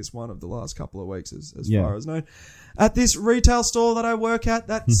the biggest one of the last couple of weeks as far as known. At this retail store that I work at,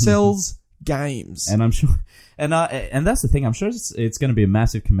 that sells games. And I'm sure, and that's the thing, I'm sure it's going to be a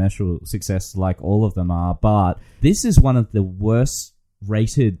massive commercial success like all of them are, but this is one of the worst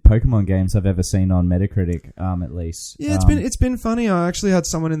rated Pokemon games I've ever seen on Metacritic, at least. Yeah, it's been funny. I actually had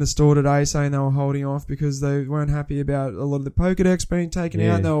someone in the store today saying they were holding off because they weren't happy about a lot of the Pokédex being taken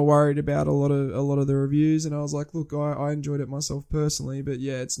out, and they were worried about a lot of the reviews, and I was like, look, I enjoyed it myself personally, but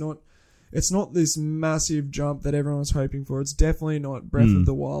yeah, it's not this massive jump that everyone was hoping for. It's definitely not Breath of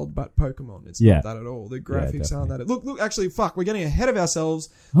the Wild, but Pokemon. It's not that at all. The graphics aren't that. Look, actually, fuck, we're getting ahead of ourselves.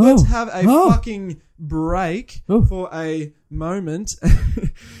 Let's have a fucking break for a moment.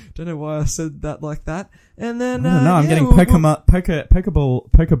 Don't know why I said that like that. And then... I'm getting Poke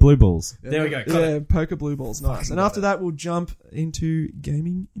Blue Balls. There we go. Yeah, Poke Blue Balls. Nice. And after that, we'll jump into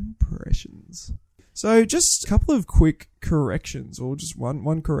gaming impressions. So just a couple of quick corrections, or just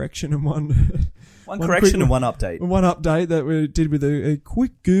one correction and one... One correction and one update. One update that we did with a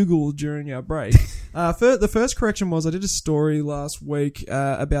quick Google during our break. The first correction was I did a story last week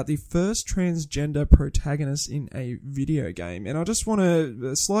about the first transgender protagonist in a video game. And I just want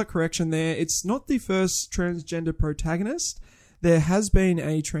a slight correction there. It's not the first transgender protagonist. There has been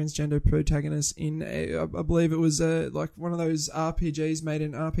a transgender protagonist in, I believe it was like one of those RPGs made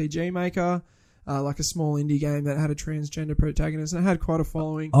in RPG Maker. Like a small indie game that had a transgender protagonist, and it had quite a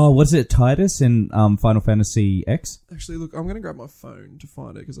following. Oh, was it Titus in Final Fantasy X? Actually, look, I'm going to grab my phone to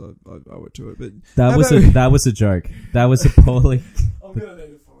find it because I owe it to it. But that was a joke. That was a poorly. I'm going to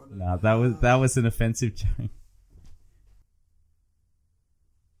need to find it. No, that was an offensive joke.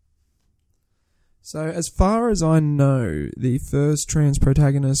 So, as far as I know, the first trans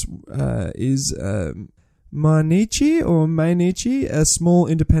protagonist is Mainichi, a small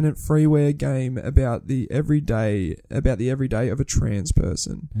independent freeware game about the everyday of a trans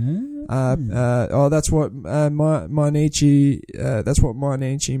person. That's what Mainichi. That's what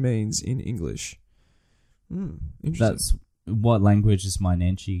Mainichi means in English. Interesting. That's what language is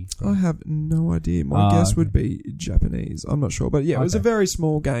Mainichi from? I have no idea. My guess would be Japanese. I'm not sure, but yeah, it was a very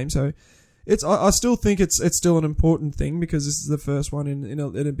small game, so. I still think it's still an important thing because this is the first one in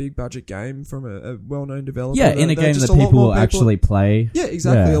a big budget game from a well-known developer. Yeah, in a game that people will actually play. Yeah,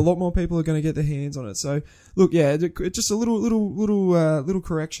 exactly. Yeah. A lot more people are going to get their hands on it. So, look, yeah, just a little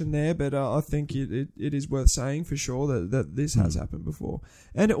correction there, but I think it is worth saying for sure that this has happened before.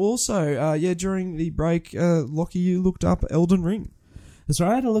 And also, during the break, Lockie, you looked up Elden Ring. That's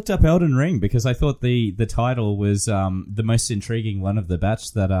right. I looked up Elden Ring because I thought the title was the most intriguing one of the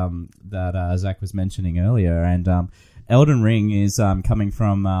batch that Zach was mentioning earlier, and Elden Ring is coming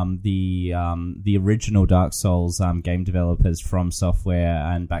from the original Dark Souls game developers From Software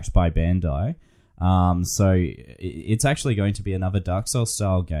and backed by Bandai. So it's actually going to be another Dark Souls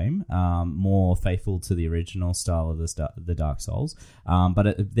style game, more faithful to the original style of the Dark Souls,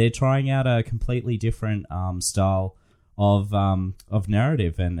 but they're trying out a completely different style of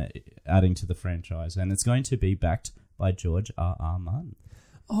narrative and adding to the franchise, and it's going to be backed by George R.R. Martin.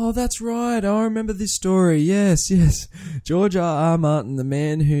 Oh, that's right. I remember this story. Yes. George R.R. Martin, the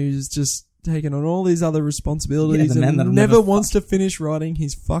man who's just taken on all these other responsibilities Yeah, the man and that'll never never wants to finish writing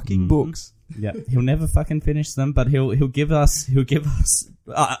his fucking books. Yeah, he'll never fucking finish them, but he'll give us.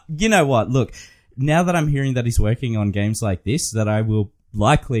 You know what? Look, now that I'm hearing that he's working on games like this, that I will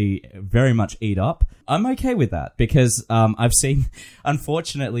likely very much eat up, I'm okay with that because I've seen,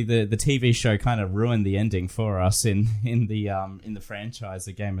 unfortunately, the TV show kind of ruined the ending for us in the franchise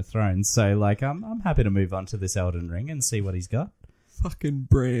of Game of Thrones. So like, I'm happy to move on to this Elden Ring and see what he's got. Fucking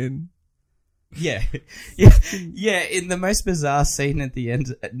Bran. Yeah. In the most bizarre scene at the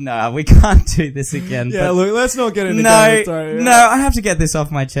end. No, we can't do this again. Yeah, but look, let's not get into Game of Thrones. No, I have to get this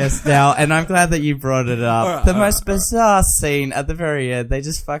off my chest now, and I'm glad that you brought it up. The most bizarre scene at the very end, they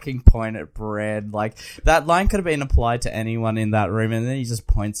just fucking point at Bran. Like, that line could have been applied to anyone in that room, and then he just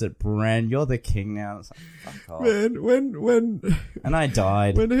points at Bran. You're the king now. It's like, fuck off. Man, when And I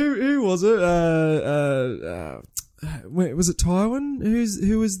died. When who was it? Wait, was it Tywin?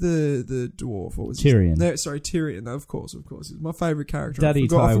 Who was the dwarf? Or was Tyrion. No, sorry, Tyrion. No, of course. He's my favourite character. Daddy I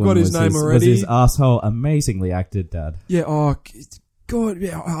Tywin forgot his name already. Was his asshole amazingly acted dad. Yeah. Oh God.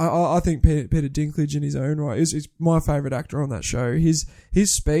 Yeah. I think Peter Dinklage in his own right is my favourite actor on that show. His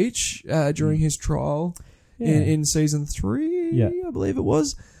speech during his trial in season 3, I believe it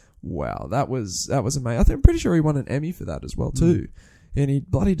was. Wow, that was amazing. I'm pretty sure he won an Emmy for that as well too. And he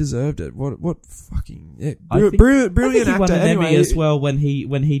bloody deserved it. What fucking brilliant I think he actor. won an Anyway, Emmy as well when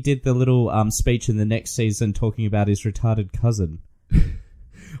he did the little speech in the next season talking about his retarded cousin.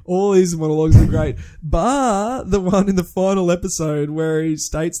 all his monologues are great, but the one in the final episode where he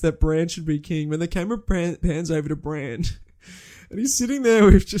states that Bran should be king, when the camera pans over to Bran, and he's sitting there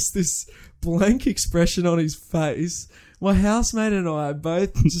with just this blank expression on his face. My housemate and I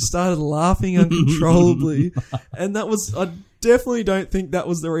both just started laughing uncontrollably, and I definitely don't think that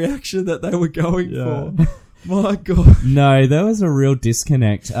was the reaction that they were going for. My God. No, there was a real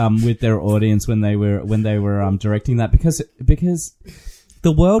disconnect with their audience when they were directing that because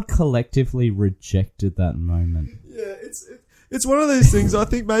the world collectively rejected that moment. Yeah, it's one of those things. I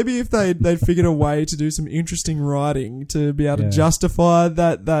think maybe if they'd figured a way to do some interesting writing to be able to justify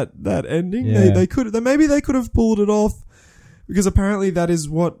that ending, they could have pulled it off. Because apparently that is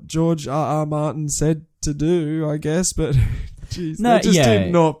what George R.R. Martin said to do, I guess, but jeez, they just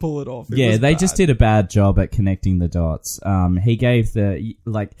did not pull it off. They just did a bad job at connecting the dots. He gave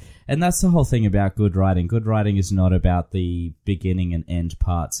and that's the whole thing about good writing. Good writing is not about the beginning and end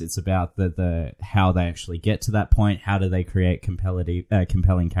parts. It's about the how they actually get to that point. How do they create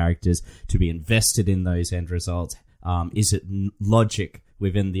compelling characters to be invested in those end results? Is it logic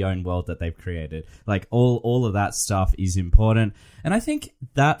within the own world that they've created? Like all of that stuff is important. And I think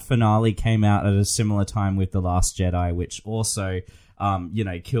that finale came out at a similar time with The Last Jedi, which also,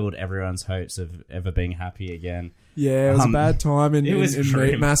 killed everyone's hopes of ever being happy again. Yeah, it was a bad time in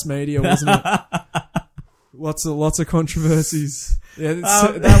mass media, wasn't it? Lots of controversies. Yeah,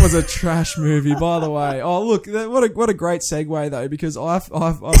 that was a trash movie, by the way. Oh, look, what a great segue though, because I've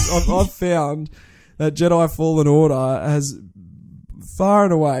found that Jedi Fallen Order has far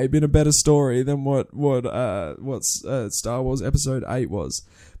and away been a better story than what Star Wars Episode 8 was.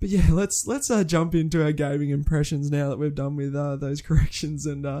 But yeah, let's jump into our gaming impressions now that we've done with those corrections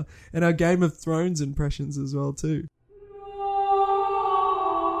and our Game of Thrones impressions as well too.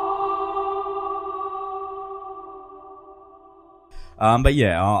 But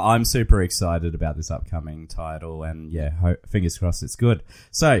yeah, I'm super excited about this upcoming title, and fingers crossed it's good.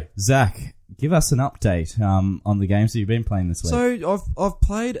 So, Zach, give us an update on the games that you've been playing this week. So, I've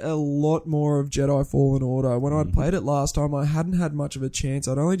played a lot more of Jedi Fallen Order. When I'd played it last time, I hadn't had much of a chance.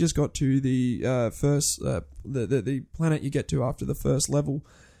 I'd only just got to the first the planet you get to after the first level.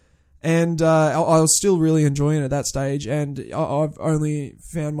 And I was still really enjoying it at that stage, and I've only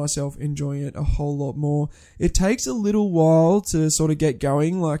found myself enjoying it a whole lot more. It takes a little while to sort of get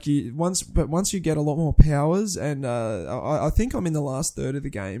going, once you get a lot more powers, and I think I'm in the last third of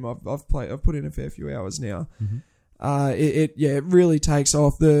the game. I've put in a fair few hours now. Mm-hmm. It really takes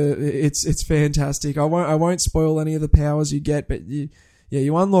off. It's fantastic. I won't spoil any of the powers you get, but you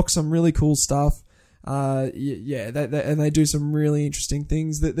unlock some really cool stuff. And they do some really interesting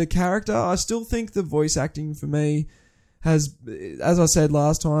things. The character, I still think the voice acting for me has, as I said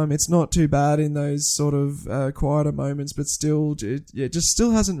last time, it's not too bad in those sort of quieter moments, but still, it just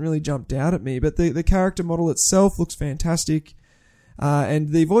still hasn't really jumped out at me. But the character model itself looks fantastic. And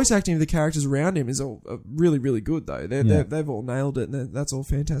the voice acting of the characters around him is all really, really good, though. They've all nailed it, and that's all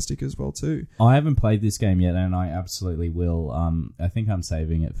fantastic as well, too. I haven't played this game yet, and I absolutely will. I think I'm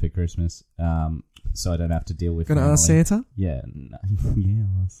saving it for Christmas, so I don't have to deal with Gonna family. ask Santa? Yeah, yeah,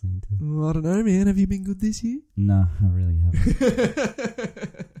 I'll ask Santa. Well, I don't know, man. Have you been good this year? No, I really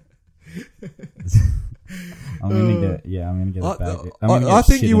haven't. I'm gonna get it back. I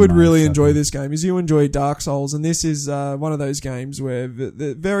think you would really enjoy this game, as you enjoy Dark Souls, and this is one of those games where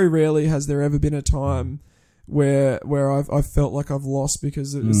very rarely has there ever been a time where I've felt like I've lost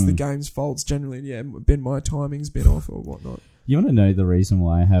because it's the game's faults. Generally, been my timing's been off or whatnot. You want to know the reason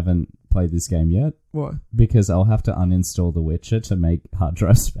why I haven't played this game yet? Why? Because I'll have to uninstall The Witcher to make hard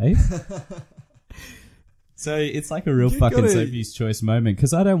drive space. So it's like a real fucking Sophie's Choice moment,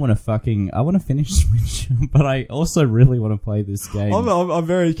 because I don't want to I want to finish Witcher, but I also really want to play this game. I'm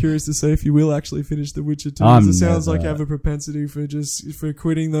very curious to see if you will actually finish The Witcher 2, because it sounds like you have a propensity for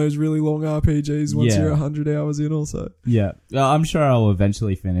quitting those really long RPGs once you're 100 hours in also. Yeah. I'm sure I'll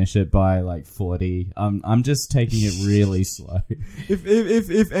eventually finish it by like 40. I'm just taking it really slow.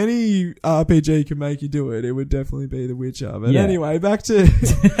 If any RPG can make you do it, it would definitely be The Witcher. But anyway, back to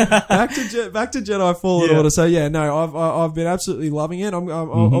Jedi Fallen Order. So I've been absolutely loving it. I'm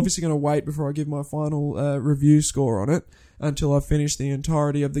obviously going to wait before I give my final review score on it until I've finished the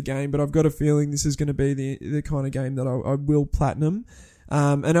entirety of the game. But I've got a feeling this is going to be the kind of game that I will platinum.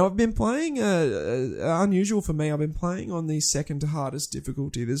 And I've been playing unusual for me. I've been playing on the second to hardest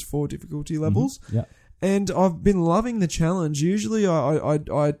difficulty. There's 4 difficulty levels. Mm-hmm. Yeah. And I've been loving the challenge. Usually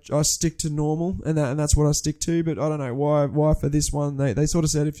I stick to normal, and that's what I stick to. But I don't know why for this one they sort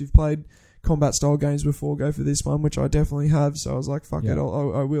of said if you've played combat style games before, go for this one, which I definitely have. So I was like, fuck it,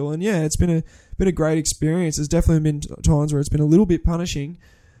 I will. And it's been a great experience. There's definitely been times where it's been a little bit punishing,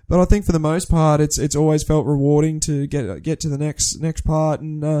 but I think for the most part it's always felt rewarding to get to the next part.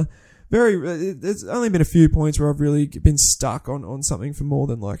 And there's only been a few points where I've really been stuck on something for more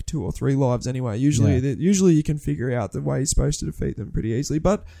than like 2 or 3 lives anyway. Usually you can figure out the way you're supposed to defeat them pretty easily,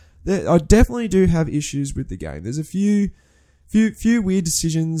 but I definitely do have issues with the game. There's a few weird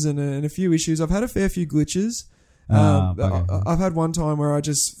decisions and a few issues. I've had a fair few glitches. I've had one time where I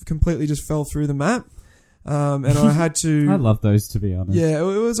just completely fell through the map, and I had to. I love those, to be honest. Yeah, it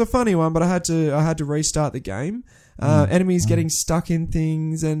was a funny one, but I had to restart the game. Enemies getting stuck in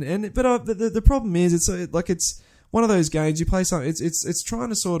things, but the problem is it's one of those games you play something. It's trying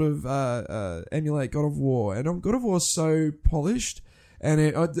to sort of emulate God of War, and God of War is so polished.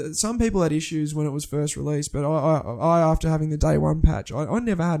 And some people had issues when it was first released, but I after having the day one patch, I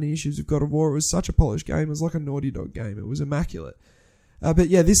never had any issues with God of War. It was such a polished game. It was like a Naughty Dog game. It was immaculate. But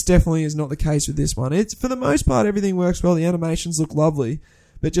this definitely is not the case with this one. It's for the most part, everything works well. The animations look lovely,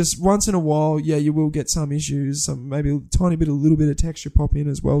 but just once in a while, you will get some issues, maybe a little bit of texture pop in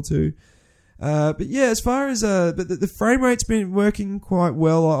as well too. But as far as but the frame rate's been working quite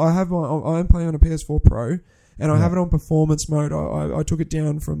well. I am playing on a PS4 Pro. And I have it on performance mode. I took it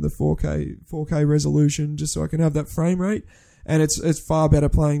down from the 4K resolution just so I can have that frame rate. And it's far better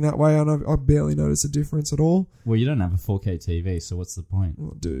playing that way. And I barely notice a difference at all. Well, you don't have a 4K TV, so what's the point?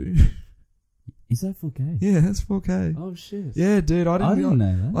 Well, I do. Is that 4K? Yeah, that's 4K. Oh shit! Yeah, dude, I didn't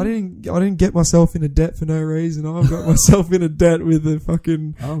know that. I didn't get myself into debt for no reason. I've got myself into debt with the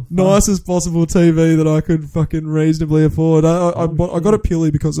fucking nicest possible TV that I could fucking reasonably afford. I got it purely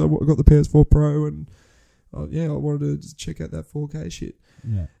because I got the PS4 Pro and. I wanted to just check out that 4K shit.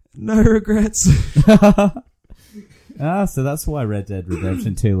 Yeah. No regrets. So that's why Red Dead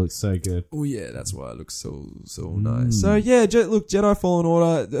Redemption 2 looks so good. Oh yeah, that's why it looks so nice. So look, Jedi Fallen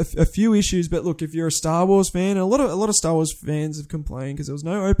Order, a few issues, but look, if you're a Star Wars fan, a lot of Star Wars fans have complained because there was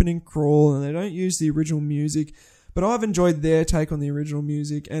no opening crawl and they don't use the original music, but I've enjoyed their take on the original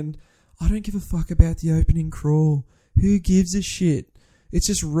music, and I don't give a fuck about the opening crawl. Who gives a shit? It's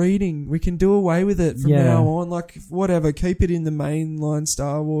just reading. We can do away with it from now on. Like, whatever. Keep it in the mainline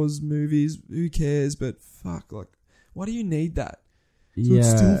Star Wars movies. Who cares? But fuck, like, why do you need that? So it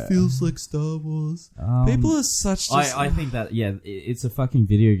still feels like Star Wars. People are such just... I think that, it's a fucking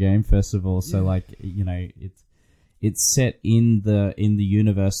video game, first of all. So, like, it's set in the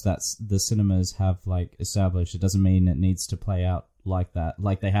universe that the cinemas have, like, established. It doesn't mean it needs to play out like that.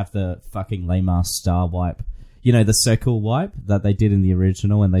 Like, they have the fucking lame-ass star wipe. The circle wipe that they did in the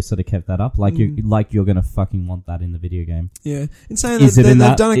original, and they sort of kept that up. Like you're gonna fucking want that in the video game. Yeah. In saying that,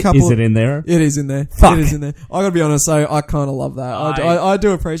 they've done a couple... Is it in there? It is in there. Fuck. It is in there. I gotta be honest, so I kind of love that. I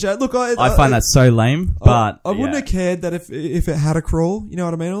do appreciate it. Look, I find that so lame, but... I wouldn't have cared that if it had a crawl, you know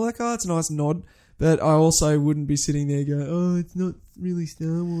what I mean? I'm like, it's a nice nod. But I also wouldn't be sitting there going, "Oh, it's not really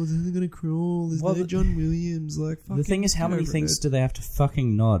Star Wars. They're going to crawl. There's no John Williams." Like, the thing is, how many things do do they have to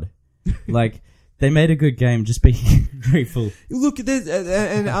fucking nod? Like, they made a good game. Just be grateful. Look,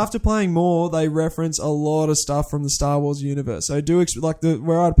 and after playing more, they reference a lot of stuff from the Star Wars universe. So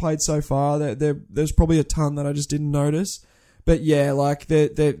where I'd played so far, there's probably a ton that I just didn't notice. But yeah, like they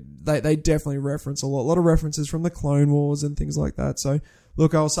definitely reference a lot of references from the Clone Wars and things like that. So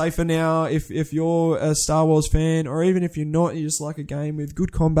look, I'll say for now, if you're a Star Wars fan, or even if you're not, you just like a game with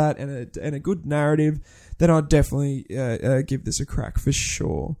good combat and a good narrative, then I'd definitely give this a crack for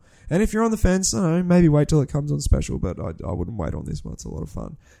sure. And if you're on the fence, I don't know, maybe wait till it comes on special, but I wouldn't wait on this one. It's a lot of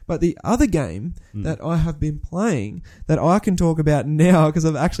fun. But the other game that I have been playing that I can talk about now, because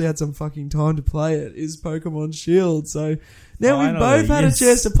I've actually had some fucking time to play it, is Pokemon Shield. So now we've both had a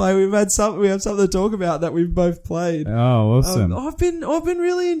chance to play. We have something to talk about that we've both played. Oh, awesome. I've been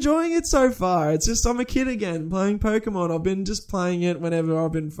really enjoying it so far. It's just I'm a kid again playing Pokemon. I've been just playing it whenever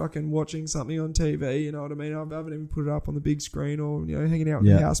I've been fucking watching something on TV. You know what I mean? I haven't even put it up on the big screen or hanging out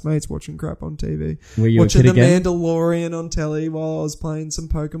with the housemates watching crap on TV. Were you watching a kid The again? Mandalorian on telly while I was playing some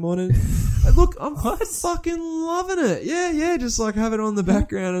Pokemon. And look, I'm fucking loving it. Yeah, just like have it on the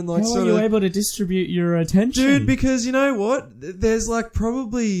background and like How sort are you of able to distribute your attention? Dude, because you know what? There's like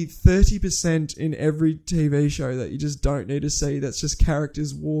probably 30% in every TV show that you just don't need to see. That's just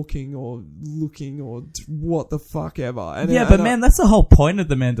characters walking or looking or what the fuck ever. Man, that's the whole point of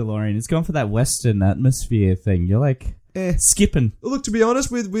The Mandalorian. It's gone for that Western atmosphere thing. You're like skipping. Look, to be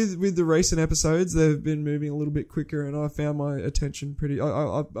honest, with the recent episodes, they've been moving a little bit quicker, and I found my attention pretty.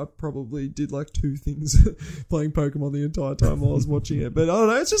 I probably did like two things playing Pokemon the entire time while I was watching it. But I don't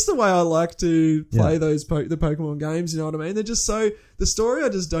know, it's just the way I like to play the Pokemon games. You know what I mean? They're just so the story I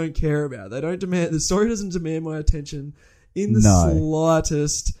just don't care about. The story doesn't demand my attention in the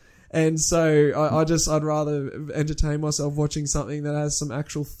slightest. And so I'd rather entertain myself watching something that has some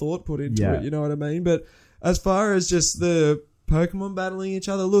actual thought put into it. You know what I mean? But as far as just the Pokemon battling each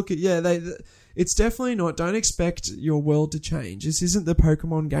other, look, it's definitely not. Don't expect your world to change. This isn't the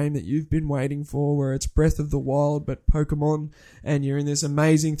Pokemon game that you've been waiting for, where it's Breath of the Wild, but Pokemon, and you're in this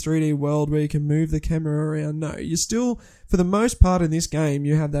amazing 3D world where you can move the camera around. No, you're still, for the most part in this game,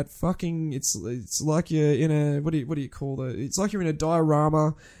 you have that fucking. It's like you're in a what do you call it? It's like you're in a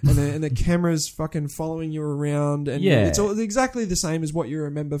diorama, and the camera's fucking following you around, and it's all exactly the same as what you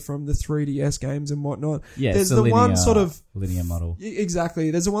remember from the 3DS games and whatnot. Yeah, there's it's the one sort of linear model.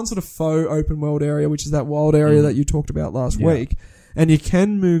 Exactly. There's a one sort of faux open world area, which is that wild area that you talked about last week, and you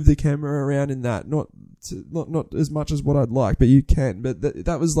can move the camera around in that. Not as much as what I'd like, but you can. But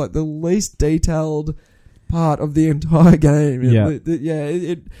that was like the least detailed part of the entire game.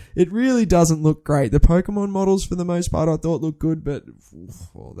 It really doesn't look great. The Pokemon models, for the most part, I thought looked good, but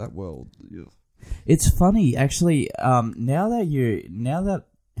that world. Yeah. It's funny, actually. Now that you're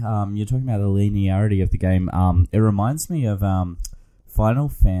talking about the linearity of the game, it reminds me of Final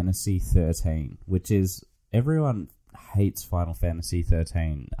Fantasy 13, which is everyone hates Final Fantasy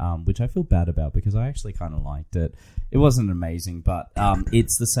 13, which I feel bad about because I actually kind of liked it. It wasn't amazing, but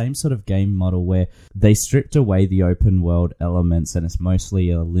it's the same sort of game model where they stripped away the open world elements and it's mostly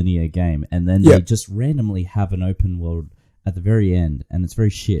a linear game, and then they just randomly have an open world at the very end, and it's very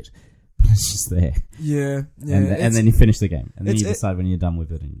shit. But it's just there. Yeah. And then you finish the game, and then you decide when you're done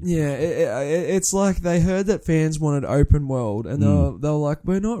with it. It's like they heard that fans wanted open world, and they were like,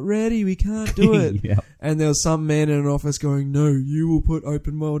 "We're not ready. We can't do it." And there was some man in an office going, "No, you will put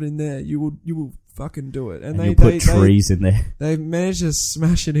open world in there. You will fucking do it." And they put trees in there. They managed to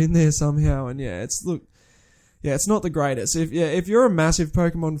smash it in there somehow, and it's not the greatest. If you're a massive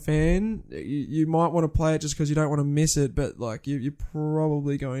Pokemon fan, you might want to play it just because you don't want to miss it. But like you're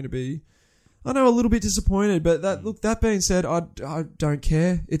probably going to be, I know, a little bit disappointed. But that being said, I don't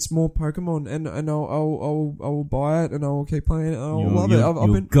care. It's more Pokemon, and I'll buy it and I'll keep playing it. And I'll love it.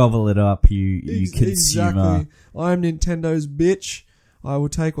 You'll gobble it up. You consumer. Exactly. I'm Nintendo's bitch. I will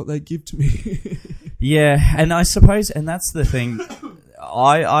take what they give to me. Yeah, and I suppose, and that's the thing.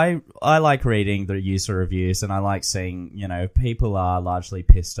 I like reading the user reviews, and I like seeing, people are largely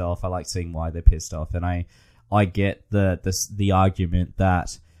pissed off. I like seeing why they're pissed off, and I get the argument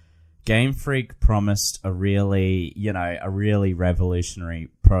that Game Freak promised a really revolutionary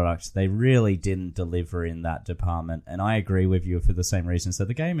product. They really didn't deliver in that department, and I agree with you for the same reason. So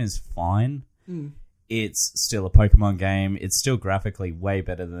the game is fine. It's still a Pokemon game. It's still graphically way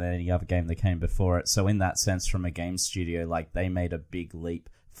better than any other game that came before it. So in that sense, from a game studio, like, they made a big leap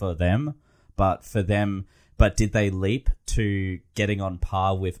for them. But did they leap to getting on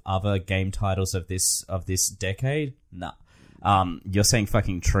par with other game titles of this decade? No. You're seeing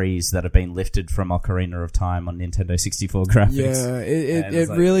fucking trees that have been lifted from Ocarina of Time on Nintendo 64 graphics. Yeah, it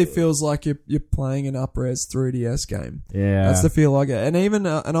like, really feels like you're playing an up-res 3DS game. Yeah. That's the feel I get. And even,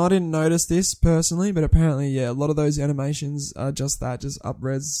 and I didn't notice this personally, but apparently, yeah, a lot of those animations are just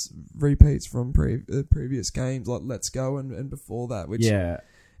up-res repeats from previous games, like Let's Go and before that, which... Yeah.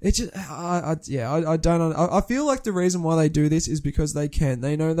 It's just, I don't. I feel like the reason why they do this is because they can.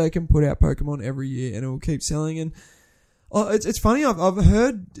 They know they can put out Pokemon every year and it will keep selling. And it's funny. I've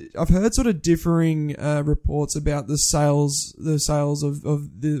heard sort of differing reports about the sales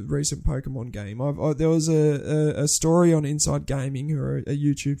of the recent Pokemon game. There was a story on Inside Gaming, who are a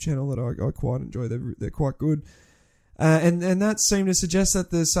YouTube channel that I quite enjoy. They're quite good. And that seemed to suggest that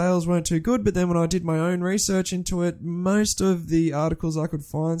the sales weren't too good, but then when I did my own research into it, most of the articles I could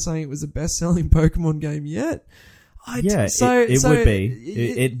find saying it was the best-selling Pokemon game yet.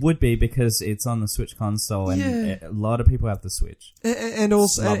 It would be because it's on the Switch console, and a lot of people have the Switch, and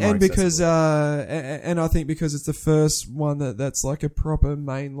also because and I think because it's the first one that's like a proper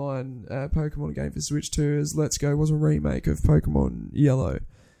mainline Pokemon game for Switch 2, as Let's Go was a remake of Pokemon Yellow.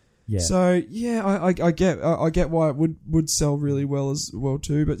 Yeah. So yeah, I get why it would sell really well as well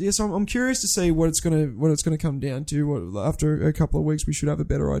too. But yes, I'm curious to see what it's gonna come down to. After a couple of weeks, we should have a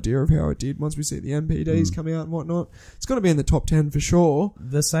better idea of how it did once we see the MPDs come out and whatnot. It's got to be in the top 10 for sure.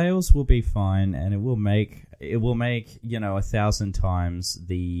 The sales will be fine, and it will make 1,000 times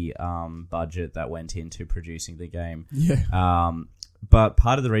the budget that went into producing the game. Yeah. But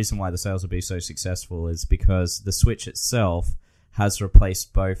part of the reason why the sales will be so successful is because the Switch itself has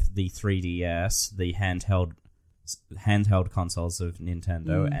replaced both the 3DS, the handheld consoles of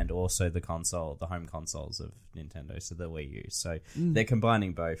Nintendo, and also the home consoles of Nintendo, so the Wii U. So they're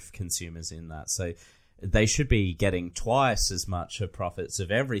combining both consumers in that. So they should be getting twice as much of profits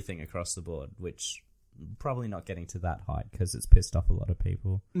of everything across the board, which probably not getting to that height because it's pissed off a lot of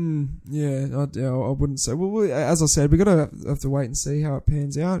people. Yeah, I wouldn't say. Well, as I said, we've got to have to wait and see how it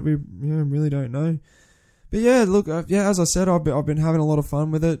pans out. We really don't know. But yeah, look, as I said, I've been having a lot of fun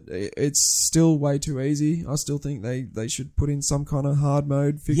with it. It's still way too easy. I still think they should put in some kind of hard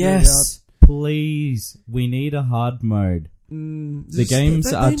mode, figure it out. Yes, please. We need a hard mode. The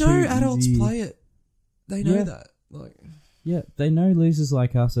games are too easy. They know adults play it. They know that. Yeah, they know losers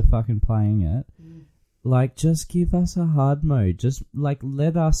like us are fucking playing it. Like, just give us a hard mode. Just,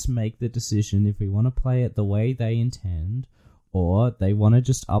 let us make the decision if we want to play it the way they intend, or they want to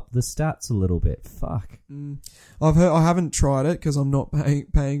just up the stats a little bit. Fuck. I haven't tried it because I'm not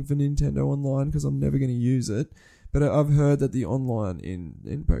paying for Nintendo Online because I'm never going to use it. But I've heard that the online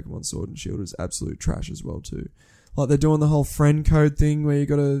in Pokemon Sword and Shield is absolute trash as well too. Like, they're doing the whole friend code thing where you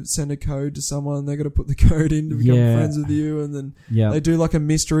got to send a code to someone, they got to put the code in to become friends with you, and then they do like a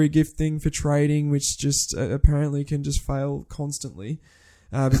mystery gift thing for trading, which just apparently can just fail constantly.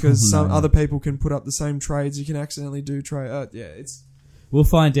 Because some other people can put up the same trades. You can accidentally do trade. We'll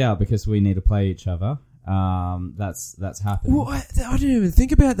find out because we need to play each other. That's happening. Well, I didn't even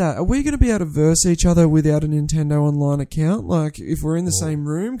think about that. Are we going to be able to verse each other without an Nintendo Online account? Like, if we're in the same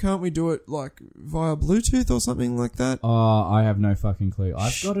room, can't we do it like via Bluetooth or something like that? Oh, I have no fucking clue.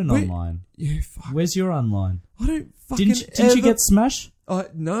 I've got an online. Yeah, fuck. Where's your online? I don't fucking. Didn't you get Smash?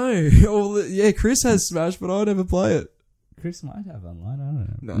 No. Well, yeah, Chris has Smash, but I never play it. Chris might have online. I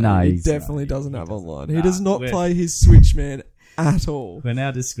don't know. No, he definitely doesn't have online. He does not play his Switch, man, at all. We're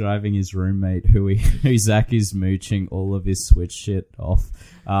now describing his roommate, who Zach is mooching all of his Switch shit off,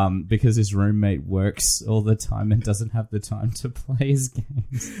 because his roommate works all the time and doesn't have the time to play his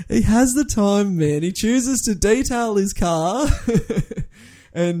games. He has the time, man. He chooses to detail his car.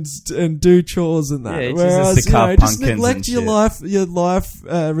 And do chores and that. Yeah, whereas just neglect your shit. life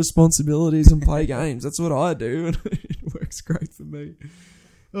responsibilities and play games. That's what I do, and it works great for me.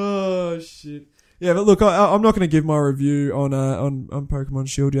 Oh shit! Yeah, but look, I'm not going to give my review on Pokemon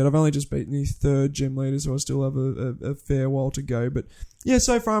Shield yet. I've only just beaten the 3rd gym leader, so I still have a fair while to go. But yeah,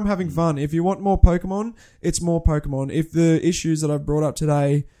 so far I'm having fun. If you want more Pokemon, it's more Pokemon. If the issues that I've brought up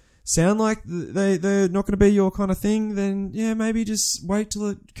today sound like they're not going to be your kind of thing, then yeah, maybe just wait till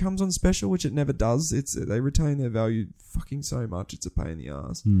it comes on special, which it never does. They retain their value fucking so much, it's a pain in the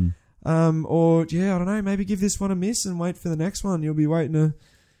ass. Or yeah, I don't know, maybe give this one a miss and wait for the next one. You'll be waiting a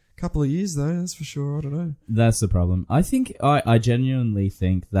couple of years though, that's for sure. I don't know. That's the problem. I think I genuinely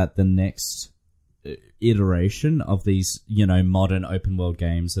think that the next iteration of these, modern open world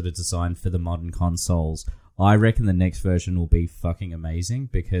games that are designed for the modern consoles, I reckon the next version will be fucking amazing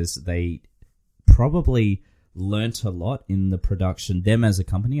because they probably learnt a lot in the production. Them as a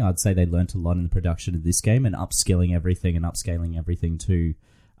company, I'd say they learnt a lot in the production of this game and upskilling everything and upscaling everything to,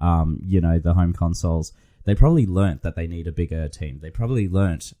 the home consoles. they probably learnt that they need a bigger team. They probably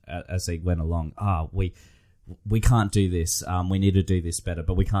learnt as they went along, we can't do this. We need to do this better,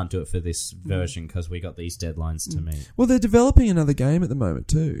 but we can't do it for this version because we got these deadlines to meet. Well, they're developing another game at the moment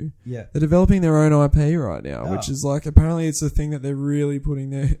too. Yeah. They're developing their own IP right now, which is like, apparently it's the thing that they're really putting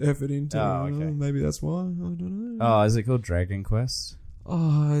their effort into. Oh, okay. Maybe that's why. I don't know. Oh, is it called Dragon Quest?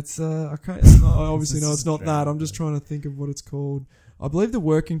 Oh, it's I can't. It's not, obviously, no, it's not Dragon that. I'm just trying to think of what it's called. I believe the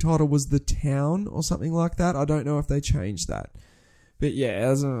working title was The Town or something like that. I don't know if they changed that. But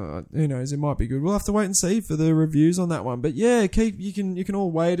yeah, who knows? It might be good. We'll have to wait and see for the reviews on that one. But yeah, you can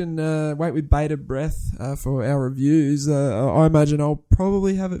all wait and wait with bated breath for our reviews. I imagine I'll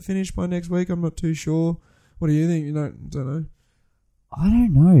probably have it finished by next week. I'm not too sure. What do you think? You don't know. I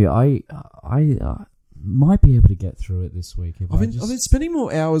don't know. I might be able to get through it this week. I've been spending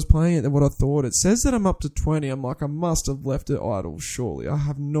more hours playing it than what I thought. It says that I'm up to 20. I'm like, I must have left it idle. Surely I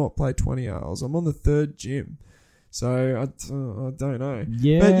have not played 20 hours. I'm on the 3rd gym. So I don't know.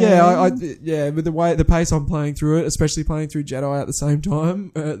 Yeah, but yeah, with the pace I'm playing through it, especially playing through Jedi at the same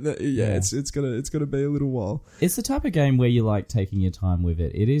time, it's gonna be a little while. It's the type of game where you like taking your time with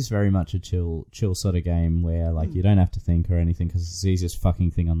it. It is very much a chill sort of game where like you don't have to think or anything because it's the easiest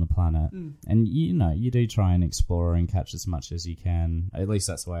fucking thing on the planet. And you do try and explore and catch as much as you can. At least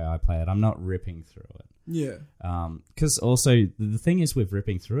that's the way I play it. I'm not ripping through it. Yeah. Because also the thing is with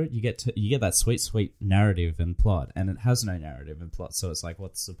ripping through it, you get that sweet narrative and plot, and it has no narrative and plot. So it's like,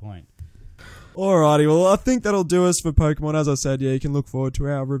 what's the point? Alrighty, well, I think that'll do us for Pokemon. As I said, yeah, you can look forward to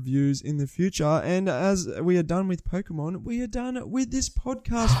our reviews in the future. And as we are done with Pokemon, we are done with this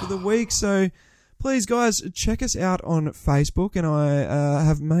podcast for the week. So please, guys, check us out on Facebook. And I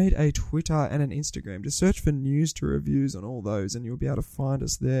have made a Twitter and an Instagram. Just search for News to Reviews on all those, and you'll be able to find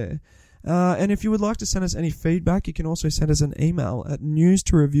us there. And if you would like to send us any feedback, you can also send us an email at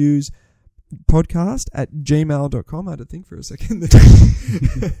newstoreviewspodcast@gmail.com. I had to think for a second.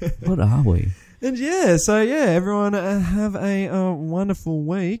 What are we? And everyone have a wonderful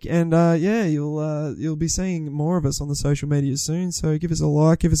week. And you'll be seeing more of us on the social media soon. So give us a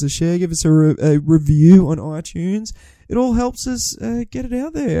like, give us a share, give us a review on iTunes. It all helps us get it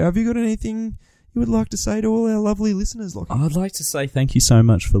out there. Have you got anything you would like to say to all our lovely listeners, Lockie? I'd like to say thank you so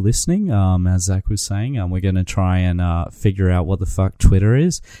much for listening. As Zach was saying, we're going to try and figure out what the fuck Twitter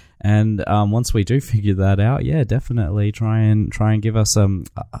is, and once we do figure that out, yeah, definitely try and give us a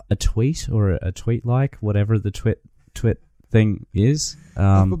tweet or a tweet like whatever the twit thing is.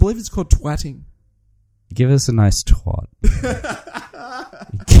 I believe it's called twatting. Give us a nice twat.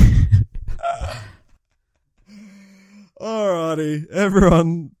 Alrighty,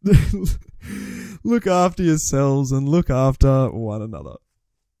 everyone. Look after yourselves and look after one another.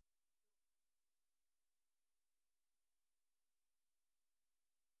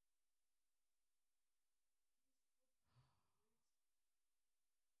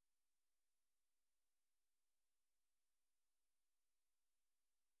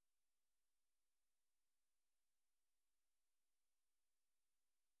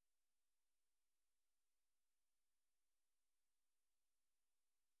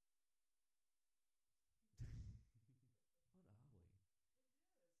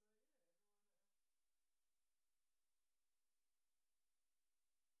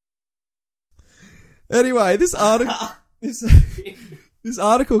 Anyway, this article this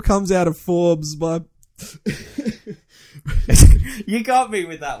article comes out of Forbes by. You got me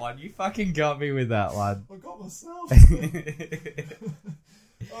with that one. You fucking got me with that one. I got myself.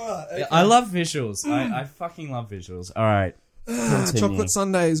 Alright, okay. I love visuals. I fucking love visuals. Alright. Chocolate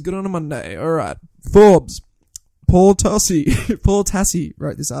Sundays, good on a Monday. Alright. Forbes. Paul Tassi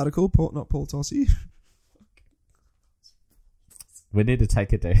wrote this article. Not Paul Tassi. We need to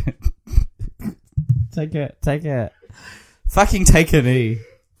take it down. Take it. Fucking take a knee.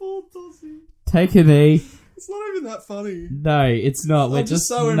 Paul Tassi. Take a knee. It's not even that funny. No, it's not. We're just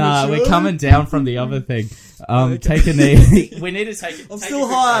so we're coming down from the other thing. Take a knee. We need to take it. I'm still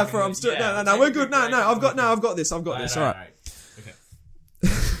high for. I'm still no. We're good. No. I've got this. All right. Okay.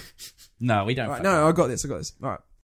 No, we don't. All right, no, I got this. All right.